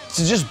cool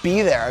to just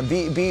be there and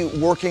be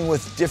working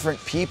with different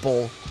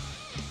people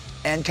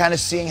and kind of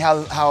seeing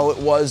how it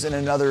was in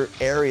another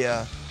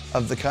area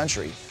of the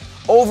country.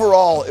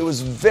 overall, it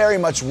was very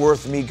much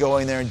worth me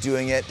going there and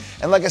doing it.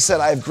 And like I said,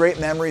 I have great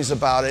memories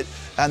about it.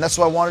 And that's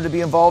why I wanted to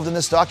be involved in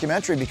this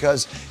documentary,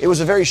 because it was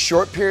a very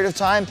short period of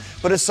time,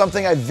 but it's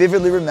something I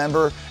vividly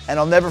remember and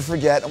I'll never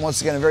forget. And once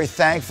again, I'm very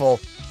thankful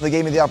they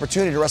gave me the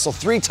opportunity to wrestle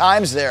 3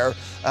 times there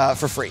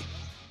for free.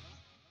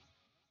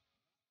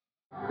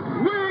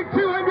 Weighing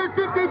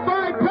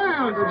 255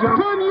 pounds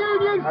from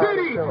Union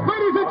City,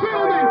 ladies and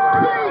gentlemen,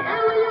 Bay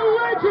Area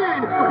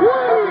legend,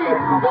 Woody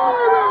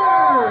Farmer!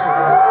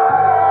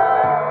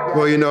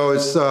 Well, you know,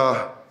 it's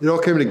it all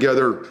came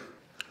together.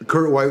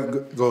 Kurt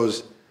White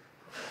goes,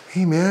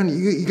 "Hey man,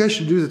 you guys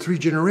should do the 3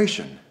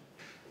 generation."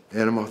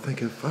 And I'm all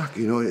thinking, fuck,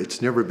 you know,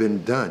 it's never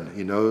been done.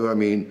 You know, I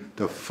mean,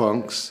 the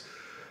Funks,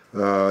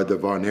 the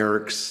Von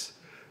Erichs,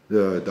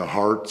 the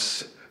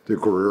Harts, the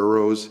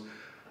Guerreros.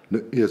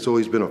 It's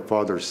always been a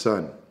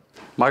father-son.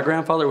 My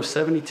grandfather was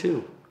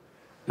 72,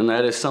 and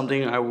that is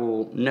something I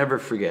will never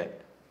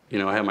forget. You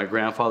know, I had my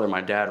grandfather, my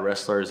dad,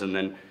 wrestlers, and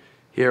then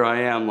here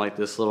I am, like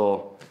this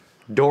little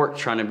dork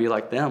trying to be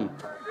like them.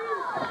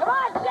 Come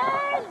on,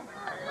 Shane!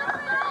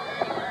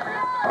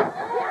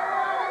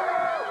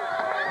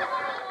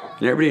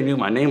 And everybody knew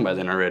my name by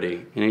then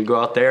already. And you'd go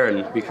out there,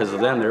 and because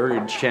of them, they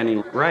were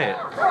chanting Riot.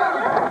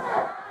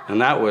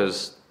 And that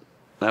was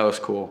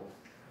cool.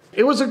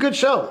 It was a good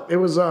show. It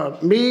was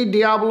me,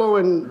 Diablo,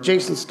 and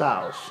Jason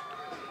Styles.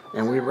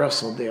 And we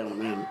wrestled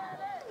them.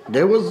 And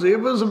it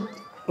was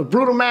a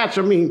brutal match.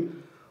 I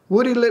mean,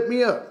 Woody lit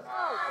me up.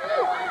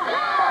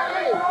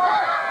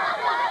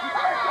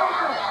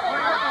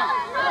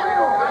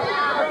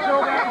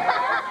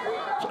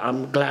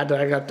 I'm glad that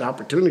I got the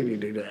opportunity to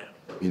do that.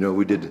 You know,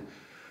 we did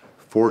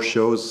 4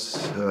 shows,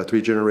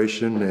 3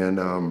 generation, and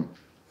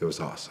it was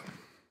awesome.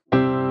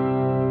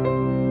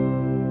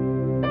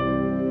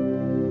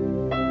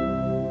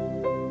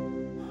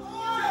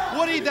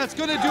 Woody, that's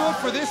going to do it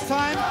for this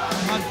time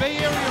on Bay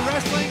Area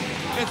Wrestling.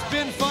 It's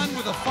been fun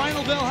with the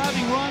final bell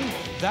having rung.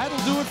 That'll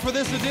do it for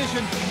this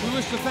edition. We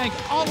wish to thank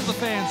all of the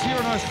fans here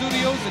in our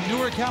studios in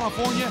Newark,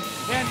 California,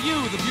 and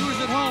you, the viewers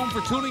at home,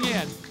 for tuning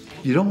in.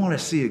 You don't want to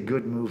see a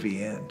good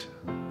movie end,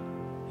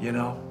 you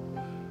know?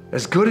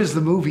 As good as the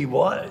movie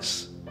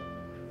was,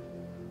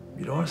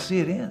 you don't want to see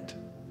it end.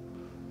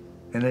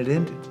 And it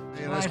ended.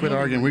 Hey, let's quit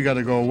arguing. We got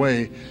to go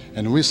away.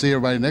 And we see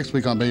everybody next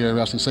week on Bay Area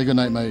Wrestling. Say good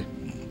night, Mae.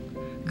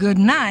 Good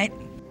night.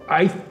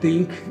 I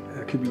think,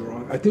 I could be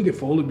wrong, I think it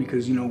folded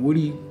because, you know,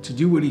 Woody, to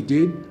do what he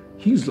did,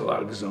 he used a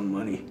lot of his own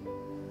money.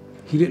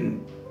 He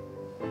didn't,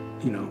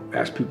 you know,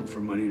 ask people for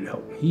money to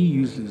help. He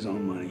used his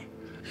own money.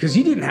 Because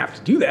he didn't have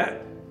to do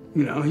that.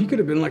 You know, he could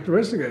have been like the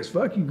rest of the guys.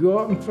 Fuck, you go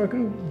out and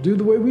fucking do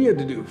the way we had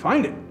to do,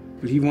 find it.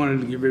 But he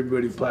wanted to give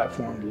everybody a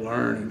platform to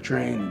learn and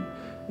train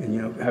and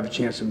you know, have a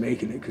chance of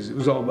making it, because it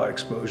was all about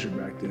exposure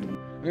back then.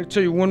 I'm gonna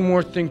tell you one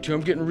more thing too.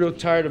 I'm getting real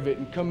tired of it,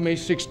 and come May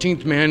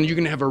 16th, man, you're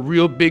gonna have a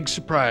real big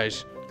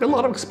surprise. Got a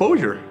lot of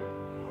exposure.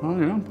 Well,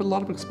 you know, put a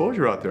lot of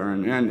exposure out there,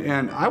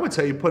 and I would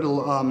say you put if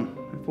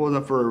it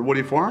wasn't for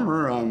Woody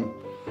Farmer,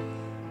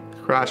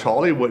 Crash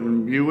Holly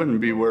wouldn't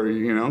be where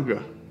you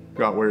know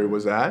got where he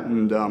was at,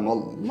 and a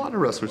lot of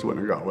wrestlers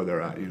wouldn't have got where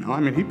they're at. You know, I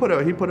mean, he put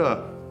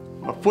a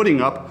footing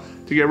up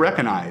to get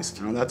recognized.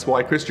 You know, that's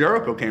why Chris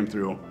Jericho came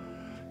through.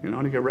 You know,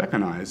 to get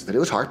recognized. But it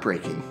was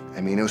heartbreaking.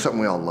 I mean, it was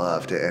something we all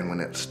loved, and when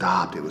it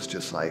stopped, it was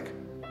just like,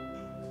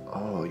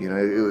 oh, you know,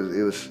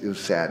 it was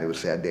sad. It was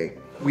a sad day.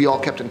 We all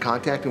kept in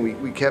contact, and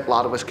a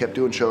lot of us kept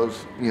doing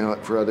shows, you know,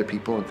 for other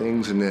people and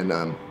things, and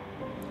then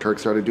Kirk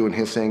started doing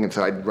his thing, and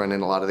so I'd run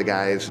in a lot of the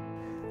guys.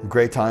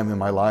 Great time in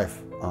my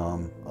life.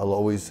 I'll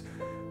always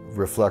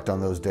reflect on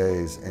those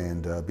days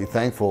and be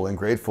thankful and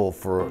grateful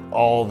for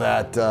all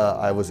that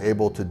I was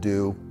able to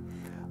do.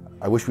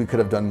 I wish we could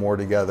have done more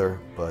together,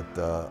 but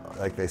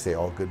like they say,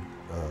 all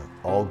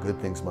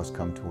good things must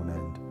come to an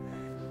end.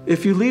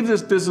 If you leave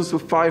this business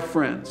with 5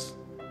 friends,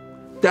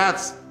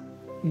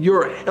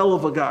 you're a hell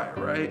of a guy,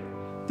 right?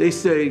 They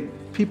say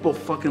people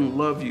fucking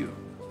love you.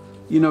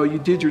 You know, you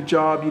did your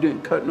job, you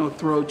didn't cut no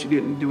throats, you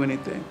didn't do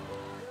anything.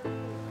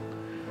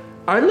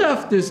 I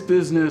left this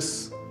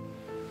business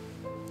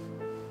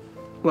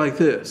like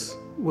this,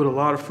 with a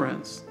lot of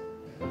friends.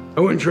 I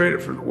wouldn't trade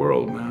it for the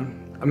world,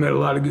 man. I met a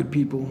lot of good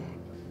people.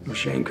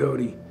 Shane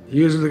Kody.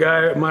 He was the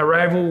guy, my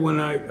rival,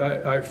 when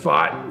I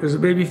fought as a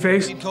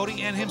babyface. Shane Kody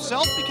and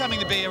himself becoming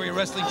the Bay Area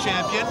Wrestling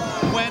Champion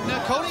when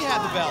Kody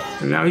had the belt.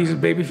 And now he's a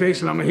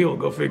babyface and I'm a heel,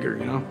 go figure,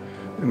 you know?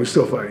 And we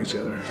still fight each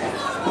other.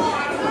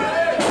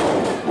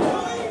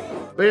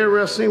 Bay Area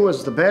Wrestling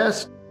was the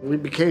best. We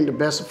became the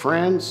best of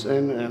friends,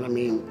 and I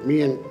mean,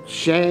 me and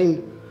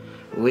Shane,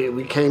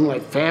 we came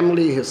like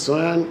family, his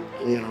son,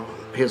 you know,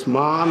 his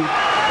mom.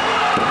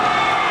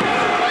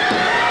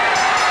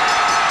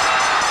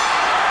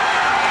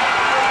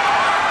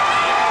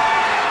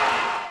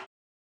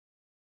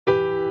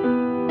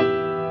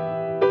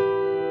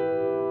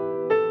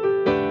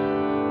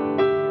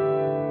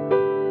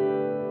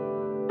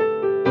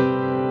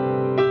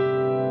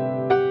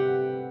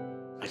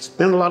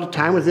 Spent a lot of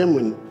time with him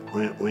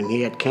when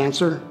he had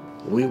cancer.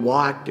 We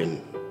walked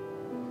and,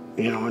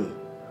 you know, and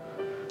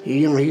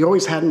He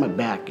always had my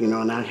back, and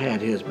I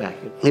had his back.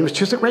 He was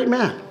just a great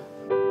man.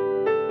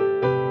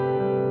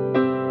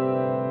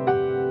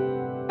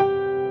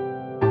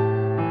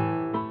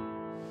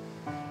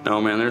 No,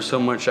 man, there's so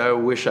much I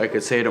wish I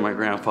could say to my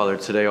grandfather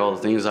today, all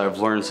the things I've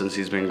learned since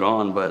he's been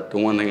gone, but the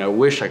one thing I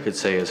wish I could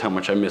say is how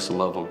much I miss and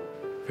love him.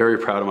 Very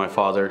proud of my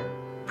father,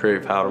 very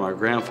proud of my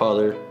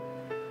grandfather,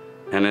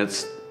 and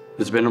it's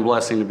been a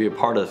blessing to be a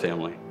part of the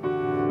family.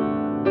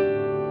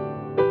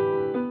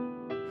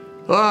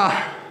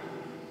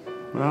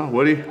 Well,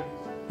 Woody,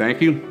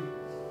 thank you.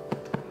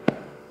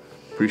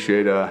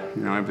 Appreciate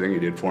everything you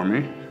did for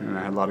me, and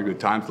I had a lot of good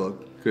times,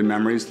 good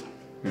memories,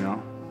 a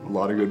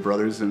lot of good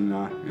brothers in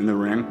the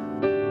ring.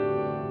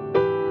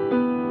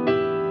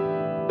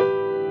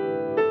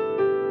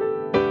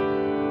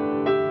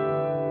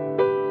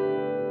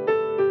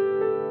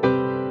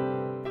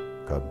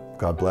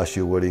 God bless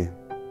you, Woody.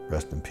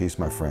 Rest in peace,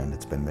 my friend.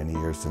 It's been many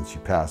years since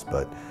you passed,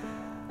 but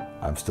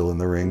I'm still in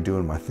the ring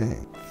doing my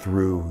thing.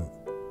 Through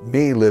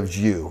me lives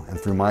you, and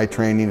through my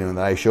training, and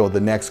I show the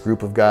next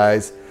group of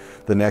guys,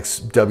 the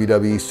next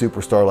WWE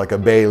superstar like a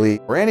Bailey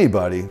or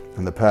anybody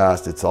in the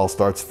past, it all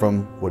starts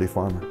from Woody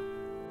Farmer.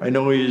 I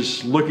know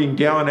he's looking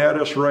down at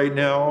us right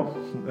now,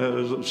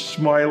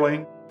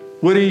 smiling.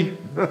 Woody,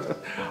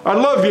 I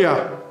love you.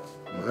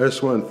 I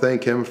just want to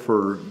thank him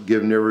for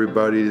giving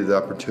everybody the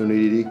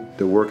opportunity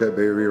to work at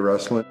Bay Area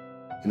Wrestling.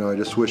 I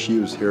just wish he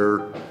was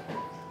here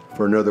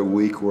for another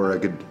week where I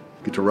could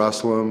get to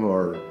wrestle him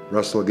or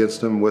wrestle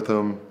against him, with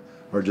him,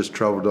 or just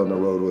travel down the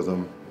road with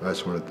him. I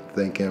just want to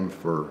thank him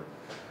for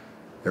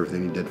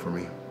everything he did for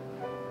me.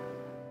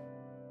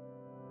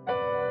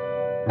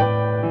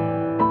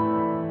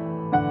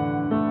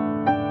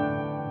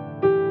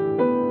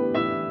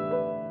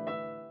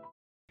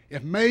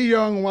 If Mae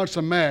Young wants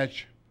a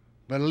match,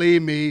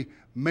 believe me,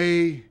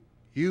 Mae,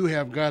 you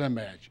have got a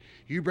match.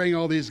 You bring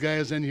all these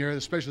guys in here,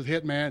 especially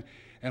with Hitman,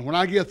 and when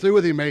I get through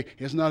with him, Mae,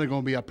 it's not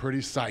going to be a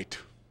pretty sight.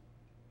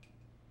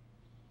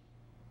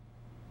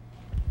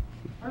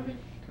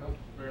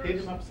 Hit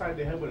him upside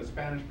the head with a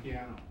Spanish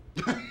piano.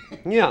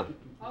 Yeah.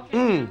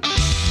 Okay.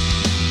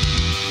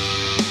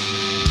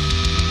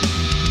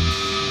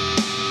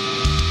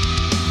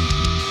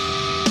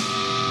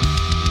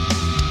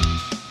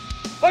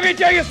 Let me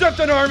tell you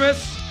something,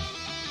 Armas.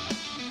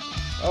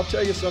 I'll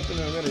tell you something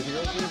in a minute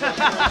here.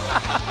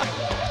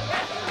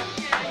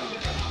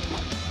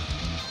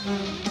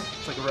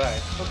 It's like a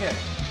ride. Okay.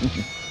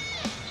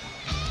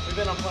 We've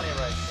been on plenty of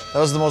rides. That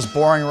was the most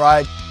boring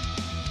ride.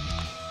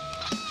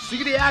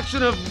 See the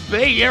action of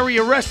Bay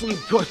Area Wrestling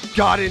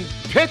got in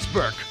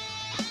Pittsburgh.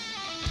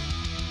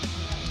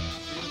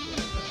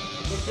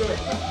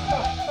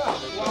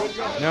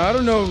 Now, I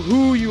don't know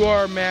who you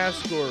are,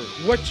 Mask, or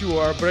what you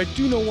are, but I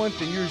do know one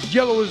thing. You're as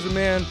yellow as the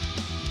man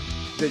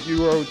that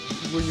you are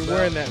when you're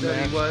wearing that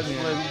mask. He was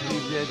when he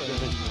did.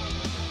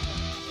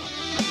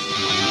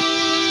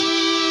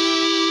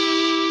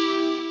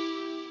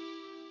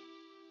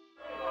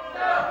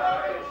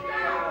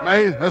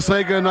 Mae, let's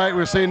say good night.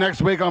 We'll see you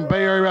next week on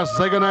Bay Area Wrestling.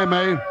 Say good night,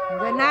 Mae.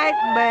 Good night,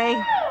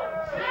 Mae.